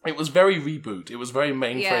 95. It was very Reboot. It was very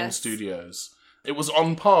Mainframe Studios. It was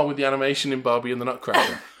on par with the animation in Barbie and the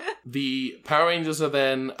Nutcracker. The Power Rangers are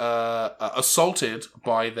then assaulted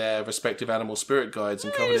by their respective animal spirit guides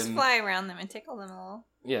and covered just fly around them and tickle them all.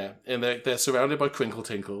 Yeah, and they're surrounded by crinkle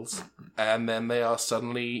tinkles, and then they are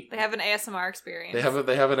suddenly... They have an ASMR experience. They have an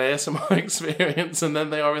ASMR experience, and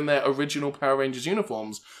then they are in their original Power Rangers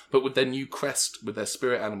uniforms, but with their new crest with their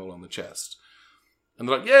spirit animal on the chest. And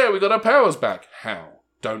they're like, yeah, we got our powers back. How?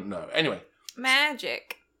 Don't know. Anyway.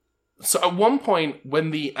 Magic. So at one point, when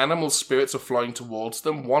the animal spirits are flying towards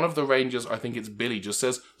them, one of the Rangers, I think it's Billy, just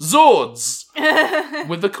says, Zords!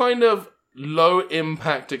 With the kind of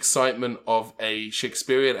low-impact excitement of a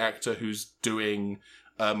Shakespearean actor who's doing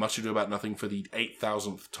Much Ado About Nothing for the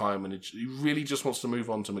 8,000th time, and he really just wants to move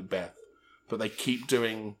on to Macbeth. But they keep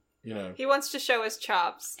doing... He wants to show his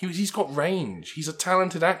chops. He's got range. He's a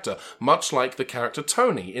talented actor, much like the character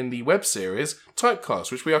Tony in the web series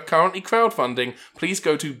Typecast, which we are currently crowdfunding. Please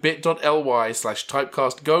go to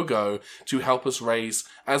bit.ly/typecastgogo to help us raise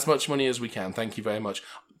as much money as we can. Thank you very much.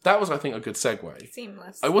 That was, I think, a good segue.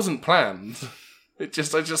 Seamless. I wasn't planned. I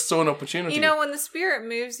just saw an opportunity. When the spirit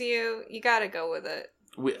moves you, you gotta go with it.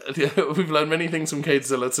 We've learned many things from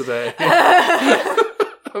Cadezilla today.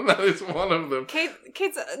 And that is one of them.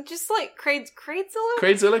 Just like Cradezilla?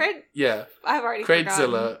 Cradezilla? Yeah. I've already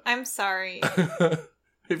forgotten. I'm sorry.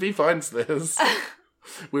 If he finds this,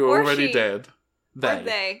 we were already dead.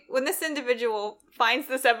 They. When this individual finds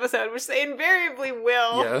this episode, which they invariably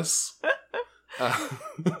will. Yes. I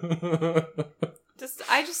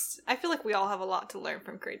feel like we all have a lot to learn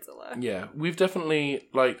from Cradezilla. Yeah. We've definitely,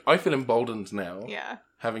 I feel emboldened now. Yeah.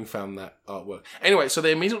 Having found that artwork. Anyway, so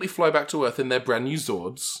they immediately fly back to Earth in their brand new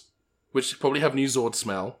Zords, which probably have new Zord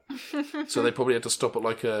smell. So they probably had to stop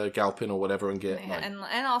at a Galpin or whatever and get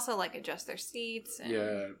and also adjust their seats. And...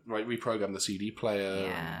 Yeah, reprogram the CD player.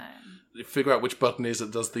 Yeah. And figure out which button is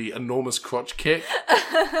that does the enormous crotch kick,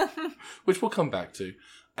 which we'll come back to.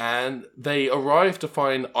 And they arrive to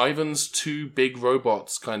find Ivan's two big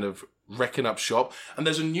robots kind of wrecking up shop. And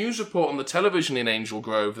there's a news report on the television in Angel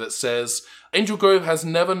Grove that says Angel Grove has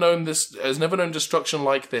never known destruction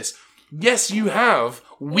like this. Yes, you have.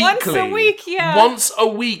 Weekly. Once a week, yeah. Once a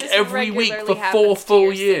week, this every week for 4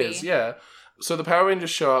 full years. City. Yeah. So the Power Rangers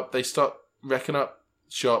show up, they start wrecking up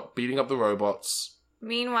shop, beating up the robots.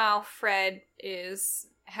 Meanwhile, Fred is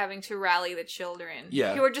having to rally the children.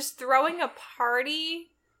 Yeah. Who are just throwing a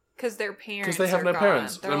party because their parents Because they have no gone.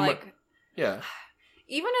 parents. They're yeah.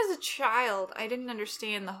 Even as a child, I didn't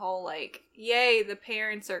understand the whole, yay, the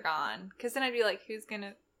parents are gone. Because then I'd be like, who's going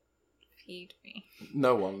to feed me?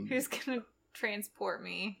 No one. Who's going to transport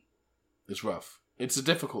me? It's rough. It's a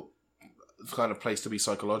difficult kind of place to be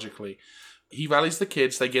psychologically. He rallies the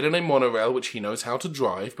kids. They get in a monorail, which he knows how to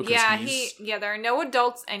drive. Because there are no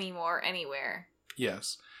adults anymore, anywhere.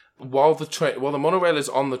 Yes. While the monorail is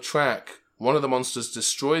on the track, one of the monsters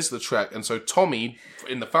destroys the track. And so Tommy,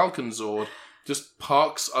 in the Falcon Zord, just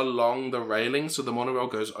parks along the railing so the monorail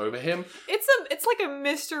goes over him. It's like a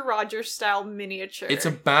Mr. Rogers style miniature. It's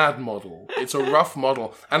a bad model. It's a rough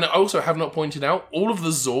model. And I also have not pointed out, all of the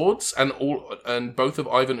Zords and both of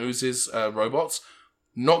Ivan Ooze's robots,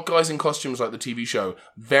 not guys in costumes like the TV show.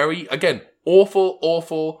 Very, again,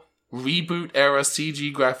 awful reboot era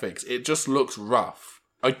CG graphics. It just looks rough.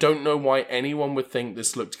 I don't know why anyone would think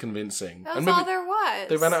this looked convincing. That was all there was.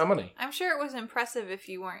 They ran out of money. I'm sure it was impressive if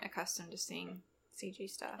you weren't accustomed to seeing CG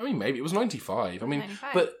stuff. I mean, maybe. It was 95.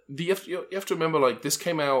 95. But you have to remember, this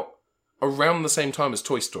came out around the same time as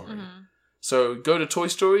Toy Story. Mm-hmm. So go to Toy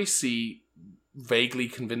Story, see vaguely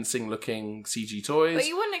convincing looking CG toys. But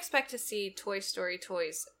you wouldn't expect to see Toy Story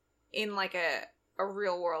toys in, a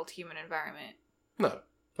real world human environment. No.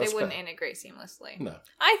 They wouldn't integrate seamlessly. No.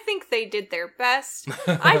 I think they did their best.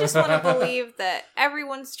 I just want to believe that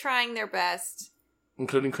everyone's trying their best.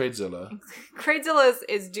 Including Cradezilla. Cradezilla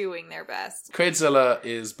is doing their best. Cradezilla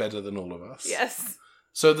is better than all of us. Yes.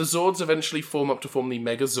 So the Zords eventually form up to form the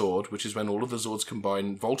Megazord, which is when all of the Zords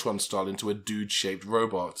combine Voltron style into a dude-shaped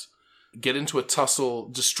robot. get into a tussle,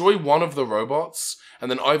 destroy one of the robots,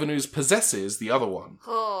 and then Ivan Ooze possesses the other one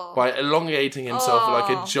by elongating himself like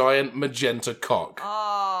a giant magenta cock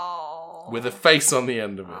with a face on the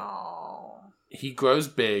end of it. He grows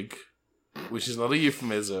big, which is not a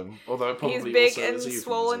euphemism, although it probably he's big also and is a euphemism.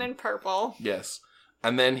 swollen and purple. Yes,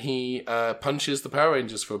 and then he punches the Power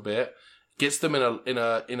Rangers for a bit. Gets them in a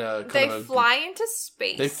They fly into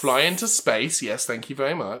space. They fly into space. Yes, thank you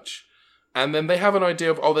very much. And then they have an idea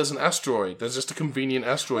of, there's an asteroid. There's just a convenient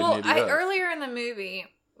asteroid near the Earth. Earlier in the movie,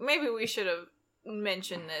 maybe we should have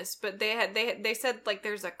mentioned this, but they said like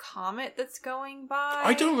there's a comet that's going by.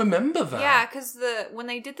 I don't remember that. Yeah, because when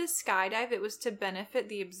they did the skydive, it was to benefit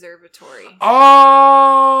the observatory.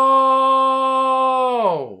 Oh.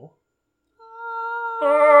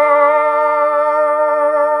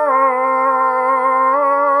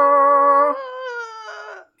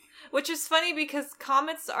 Which is funny because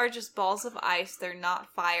comets are just balls of ice. They're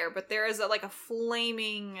not fire, but there is a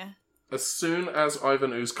flaming... As soon as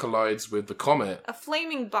Ivan Ooze collides with the comet... A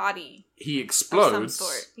flaming body. He explodes. Of some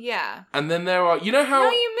sort. Yeah. And then there are... You know how... No,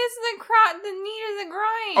 you missed the knee of the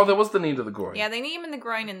groin. Oh, there was the knee to the groin. Yeah, they knee him in the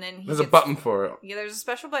groin and then there's a button for it. Yeah, there's a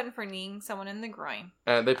special button for kneeing someone in the groin.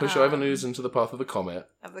 And they push Ivan Ooze into the path of the comet.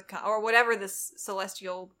 Or whatever this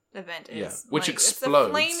celestial event is. Yeah, which explodes.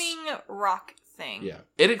 It's a flaming rock thing. Yeah.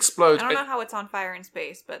 It explodes. I don't know how it's on fire in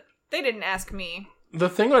space, but they didn't ask me. The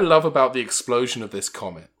thing I love about the explosion of this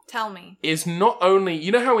comet... Tell me. Is not only...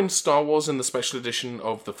 You know how in Star Wars, in the special edition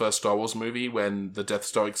of the first Star Wars movie, when the Death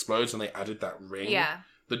Star explodes and they added that ring? Yeah.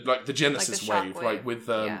 The Genesis wave. Like with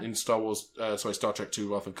in Star Trek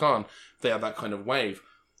 2 Wrath of Khan, they have that kind of wave.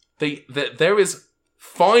 There is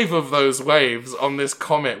 5 of those waves on this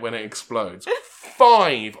comet when it explodes.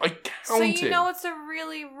 5! I counted. So you know it's a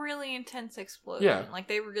really, really intense explosion. Yeah. Like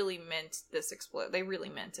they really meant this explode. They really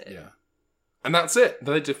meant it. Yeah. And that's it.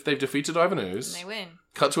 They've defeated Ivan Ooze. And they win.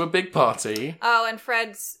 Cut to a big party. Oh, and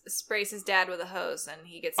Fred sprays his dad with a hose and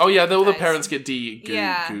he gets... Oh yeah, all the parents get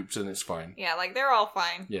gooped and it's fine. Yeah, like they're all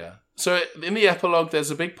fine. Yeah. So in the epilogue,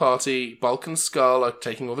 there's a big party. Bulk and Skull are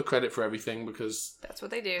taking all the credit for everything because... That's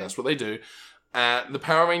what they do. The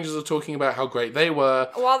Power Rangers are talking about how great they were.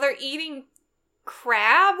 While they're eating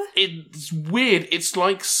crab? It's weird. It's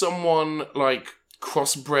like someone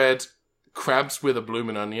crossbred crabs with a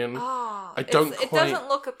bloomin' onion. Oh, it doesn't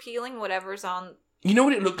look appealing, whatever's on... You know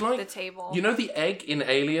what it looked like? The table. You know the egg in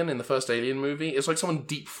Alien, in the first Alien movie? It's like someone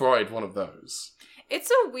deep fried one of those.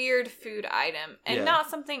 It's a weird food item, and not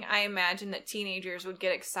something I imagine that teenagers would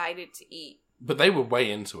get excited to eat. But they were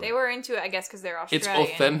way into it. They were into it, I guess, because they're Australian.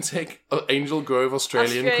 It's authentic Angel Grove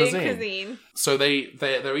Australian cuisine. So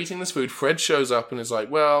they're eating this food. Fred shows up and is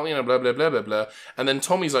like, well, blah, blah, blah, blah, blah. And then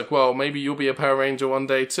Tommy's like, well, maybe you'll be a Power Ranger one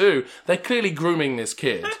day too. They're clearly grooming this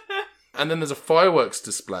kid. And then there's a fireworks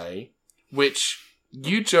display, which...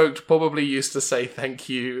 You joked probably used to say thank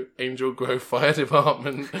you, Angel Grove Fire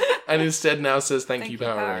Department, and instead now says thank you,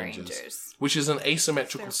 Power Rangers. Which is an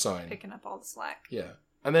asymmetrical sign. Picking up all the slack. Yeah.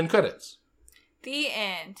 And then credits. The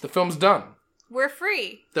end. The film's done. We're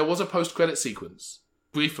free. There was a post-credit sequence,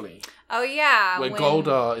 briefly. Oh, yeah. Where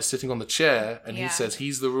Goldar is sitting on the chair, and he says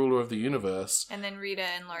he's the ruler of the universe. And then Rita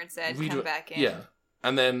and Lord Zed come back in. Yeah.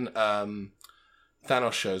 And then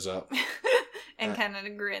Thanos shows up. And kind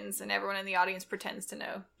of grins, and everyone in the audience pretends to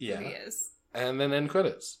know who he is. And then end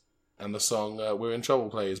credits. And the song We're in Trouble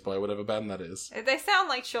plays by whatever band that is. They sound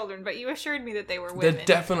like children, but you assured me that they were women. They're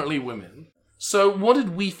definitely women. So what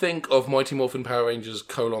did we think of Mighty Morphin Power Rangers :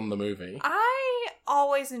 the movie? I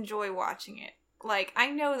always enjoy watching it. Like, I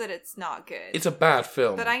know that it's not good. It's a bad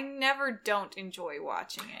film. But I never don't enjoy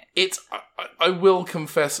watching it. I will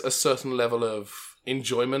confess a certain level of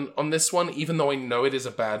enjoyment on this one, even though I know it is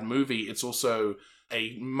a bad movie. It's also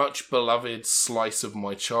a much beloved slice of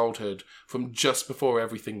my childhood from just before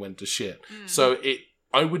everything went to shit. So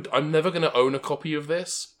I'm never going to own a copy of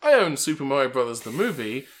this. I own Super Mario Brothers the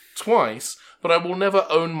movie twice, but I will never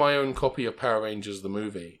own my own copy of Power Rangers the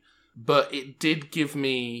movie. But it did give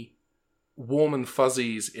me warm and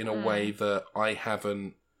fuzzies in a way that I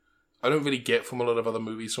don't really get from a lot of other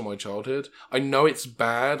movies from my childhood. I know it's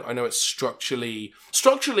bad. I know it's structurally,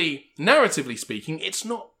 narratively speaking, it's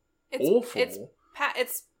not awful.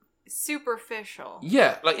 It's superficial.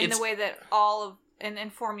 Yeah, in the way that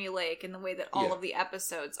and formulaic in the way that all of the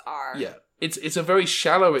episodes are. Yeah, it's a very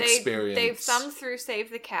shallow experience. They've thumbed through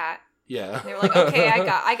Save the Cat. Yeah. They were like, okay,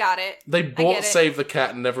 I got it. They bought Save the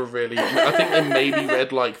Cat and never really... I think they maybe read,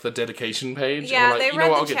 the dedication page. Yeah, and they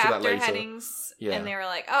read the chapter headings, and they were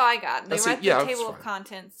like, oh, I got it. They read the table of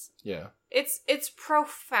contents. Yeah. It's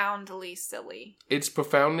profoundly silly. It's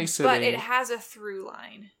profoundly silly. But it has a through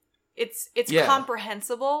line. it's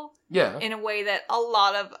comprehensible. Yeah. In a way that a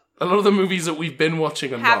lot of the movies that we've been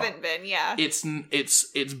watching haven't been. Yeah.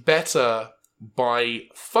 It's better by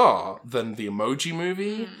far than the Emoji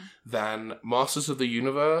Movie, than Masters of the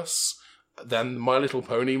Universe, than My Little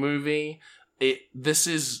Pony movie. This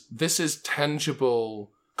is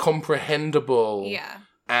tangible, comprehensible. Yeah.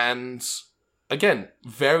 And again,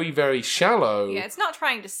 very, very shallow. Yeah, it's not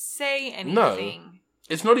trying to say anything. No.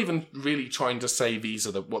 It's not even really trying to say these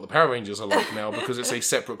are what the Power Rangers are like now, because it's a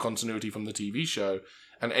separate continuity from the TV show.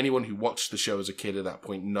 And anyone who watched the show as a kid at that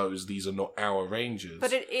point knows these are not our Rangers.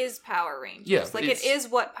 But it is Power Rangers. Yeah, it is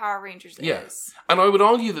what Power Rangers is. And I would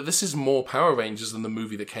argue that this is more Power Rangers than the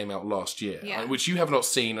movie that came out last year, which you have not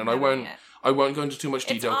seen, and I won't go into too much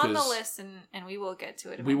detail. It's on the list, and we will get to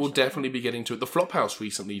it eventually. We will definitely be getting to it. The Flophouse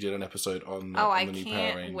recently did an episode on the new Power Rangers. I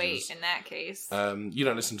can't wait in that case. You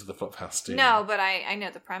don't listen to the Flophouse, do you? No, but I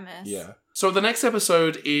know the premise. Yeah. So the next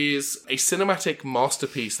episode is a cinematic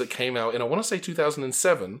masterpiece that came out in, I want to say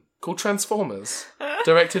 2007, called Transformers,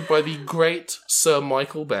 directed by the great Sir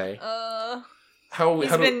Michael Bay.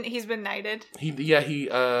 He's been knighted. He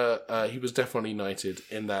was definitely knighted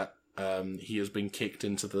in that. He has been kicked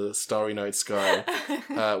into the starry night sky,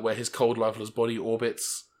 where his cold, lifeless body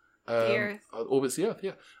orbits the Earth. Orbits the Earth.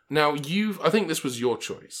 Yeah. Now I think this was your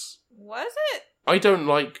choice. Was it? I don't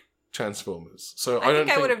like Transformers, so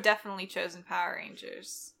I would have definitely chosen Power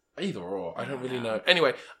Rangers. Either or, I don't really know.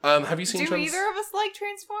 Anyway, have you seen? Do either of us like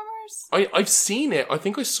Transformers? I've seen it. I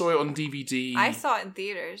think I saw it on DVD. I saw it in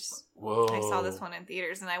theaters. Whoa! I saw this one in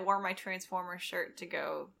theaters, and I wore my Transformers shirt to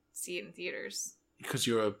go see it in theaters. Because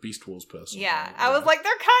you're a Beast Wars person. Yeah. Right? I was like,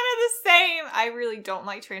 they're kind of the same. I really don't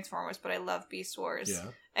like Transformers, but I love Beast Wars. Yeah.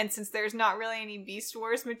 And since there's not really any Beast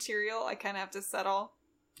Wars material, I kind of have to settle.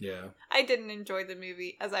 Yeah. I didn't enjoy the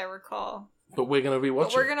movie, as I recall. But we're going to rewatch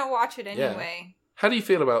it. We're going to watch it anyway. Yeah. How do you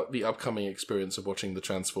feel about the upcoming experience of watching the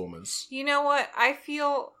Transformers? You know what? I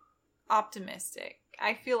feel optimistic.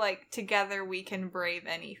 I feel like together we can brave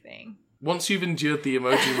anything. Once you've endured the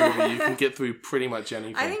Emoji Movie, you can get through pretty much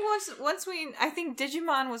anything. I think I think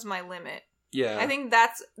Digimon was my limit. Yeah. I think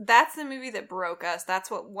that's the movie that broke us.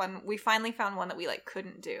 That's what we finally found one that we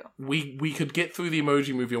couldn't do. We could get through the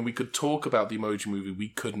Emoji Movie and we could talk about the Emoji Movie. We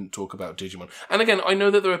couldn't talk about Digimon. And again, I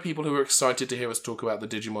know that there are people who are excited to hear us talk about the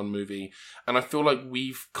Digimon movie, and I feel like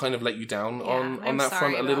we've kind of let you down on that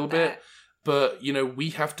front a little bit. But, we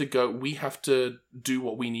have to do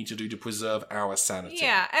what we need to do to preserve our sanity.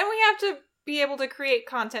 Yeah, and we have to be able to create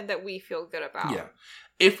content that we feel good about. Yeah.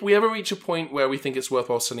 If we ever reach a point where we think it's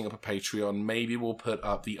worthwhile setting up a Patreon, maybe we'll put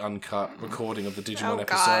up the uncut recording of the Digimon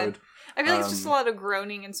episode. I feel like it's just a lot of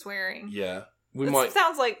groaning and swearing. Yeah. It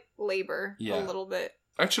sounds like labor a little bit.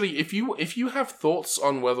 Actually, if you have thoughts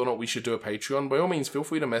on whether or not we should do a Patreon, by all means, feel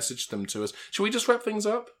free to message them to us. Should we just wrap things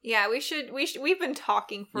up? Yeah, we should. We've been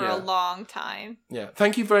talking for a long time. Yeah.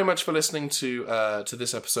 Thank you very much for listening to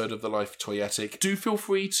this episode of The Life Toyetic. Do feel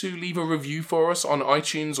free to leave a review for us on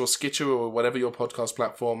iTunes or Stitcher or whatever your podcast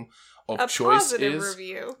platform of choice is. A positive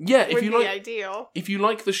review. Yeah, would be ideal. If you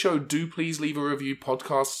like the show, do please leave a review.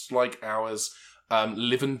 Podcasts like ours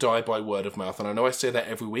live and die by word of mouth. And I know I say that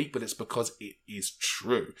every week, but it's because it is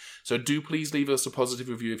true. So do please leave us a positive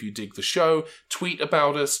review if you dig the show. Tweet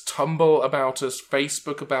about us, Tumble about us,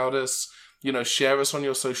 Facebook about us. Share us on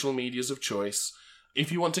your social medias of choice.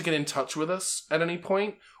 If you want to get in touch with us at any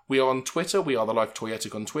point, we are on Twitter. We are The Life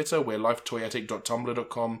Toyetic on Twitter. We're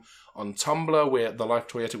lifetoyetic.tumblr.com on Tumblr. We're The Life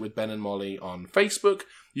Toyetic with Ben and Molly on Facebook.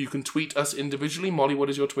 You can tweet us individually. Molly, what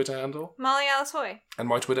is your Twitter handle? Molly Alice Hoy. And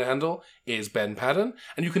my Twitter handle is Ben Padden.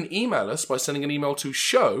 And you can email us by sending an email to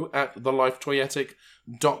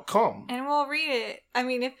show@thelifetoyetic.com. And we'll read it. I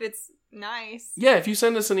mean, if it's nice. Yeah, if you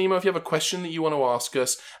send us an email, if you have a question that you want to ask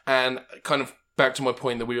us, and kind of back to my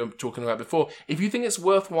point that we were talking about before, if you think it's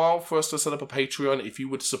worthwhile for us to set up a Patreon, if you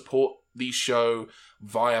would support the show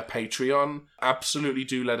via Patreon, absolutely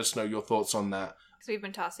do let us know your thoughts on that. Because we've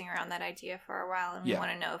been tossing around that idea for a while, and we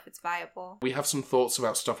want to know if it's viable. We have some thoughts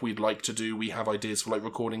about stuff we'd like to do. We have ideas for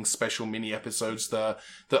recording special mini episodes that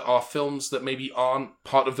are films that maybe aren't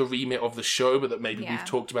part of the remit of the show, but that maybe we've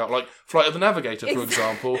talked about, like Flight of the Navigator, for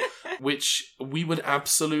example, which we would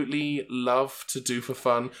absolutely love to do for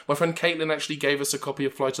fun. My friend Caitlin actually gave us a copy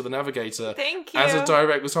of Flight of the Navigator. Thank you. As a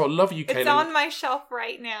direct result. Love you, Caitlin. It's on my shelf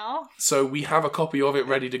right now. So we have a copy of it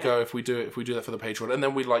ready to go if we do that for the Patreon. And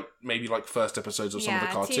then we maybe first episodes of some of the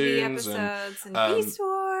cartoons. TV episodes and Beast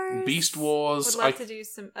Wars. Beast Wars. Would love to do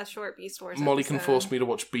a short Beast Wars Molly episode. can force me to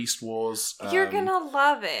watch Beast Wars. You're gonna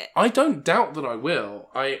love it. I don't doubt that I will.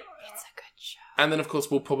 It's a good show. And then, of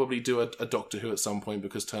course, we'll probably do a Doctor Who at some point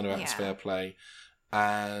because Turner Act's fair play.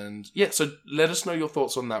 And yeah, so let us know your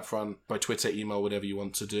thoughts on that front by Twitter, email, whatever you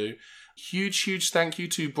want to do. Huge thank you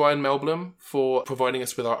to Brian Melblom for providing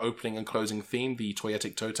us with our opening and closing theme, the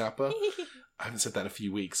Toyetic Toe Tapper. I haven't said that in a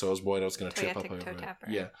few weeks, so I was worried I was going to trip up over it.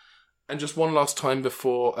 Yeah. And just one last time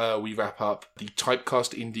before we wrap up, the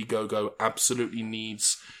Typecast Indiegogo absolutely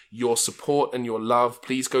needs your support and your love.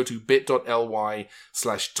 Please go to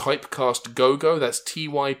bit.ly/typecastgogo. That's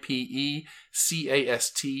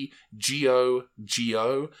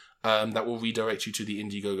TYPECASTGOGO. That will redirect you to the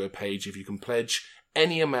Indiegogo page. If you can pledge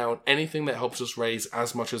any amount, anything that helps us raise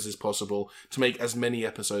as much as is possible to make as many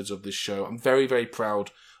episodes of this show. I'm very, very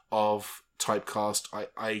proud of Typecast.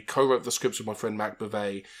 I co-wrote the scripts with my friend Mac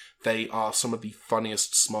Bavay. They are some of the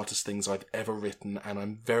funniest, smartest things I've ever written, and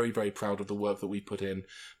I'm very, very proud of the work that we put in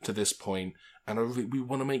to this point. And we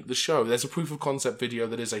want to make the show. There's a proof of concept video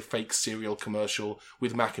that is a fake cereal commercial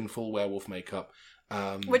with Mac in full werewolf makeup,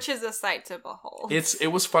 which is a sight to behold.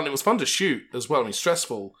 It was fun. It was fun to shoot as well. I mean,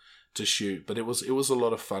 stressful to shoot, but it was a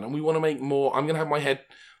lot of fun. And we want to make more. I'm gonna have my head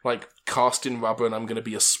cast in rubber, and I'm going to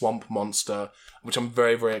be a swamp monster, which I'm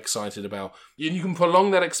very, very excited about. You can prolong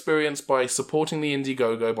that experience by supporting the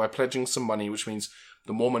Indiegogo, by pledging some money, which means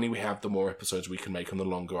the more money we have, the more episodes we can make, and the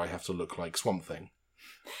longer I have to look like Swamp Thing.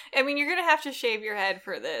 I mean, you're going to have to shave your head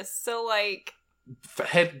for this, so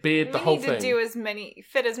head, beard, the whole thing. We need to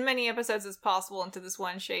fit as many episodes as possible into this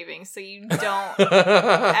one shaving, so you don't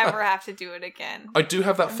ever have to do it again. I do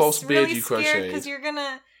have that false beard you crocheted. Because you're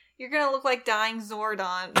gonna look like dying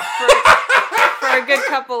Zordon for a good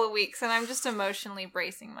couple of weeks, and I'm just emotionally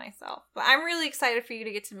bracing myself. But I'm really excited for you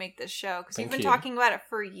to get to make this show, because you've been talking about it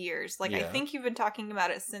for years. I think you've been talking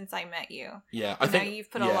about it since I met you. Yeah, I think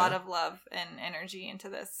you've put a lot of love and energy into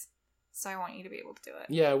this, so I want you to be able to do it.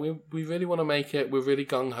 Yeah, we really want to make it. We're really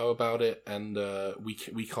gung-ho about it, and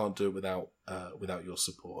we can't do it without your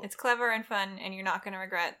support. It's clever and fun, and you're not going to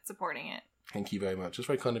regret supporting it. Thank you very much. It's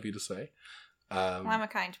very kind of you to say. I'm a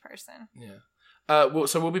kind person. Yeah.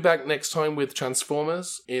 So we'll be back next time with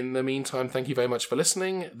Transformers. In the meantime, thank you very much for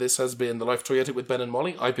listening. This has been The Life Toyetic with Ben and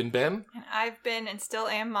Molly. I've been Ben. And I've been and still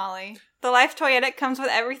am Molly. The Life Toyetic comes with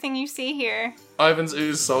everything you see here. Ivan's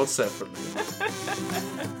ooze sold separately.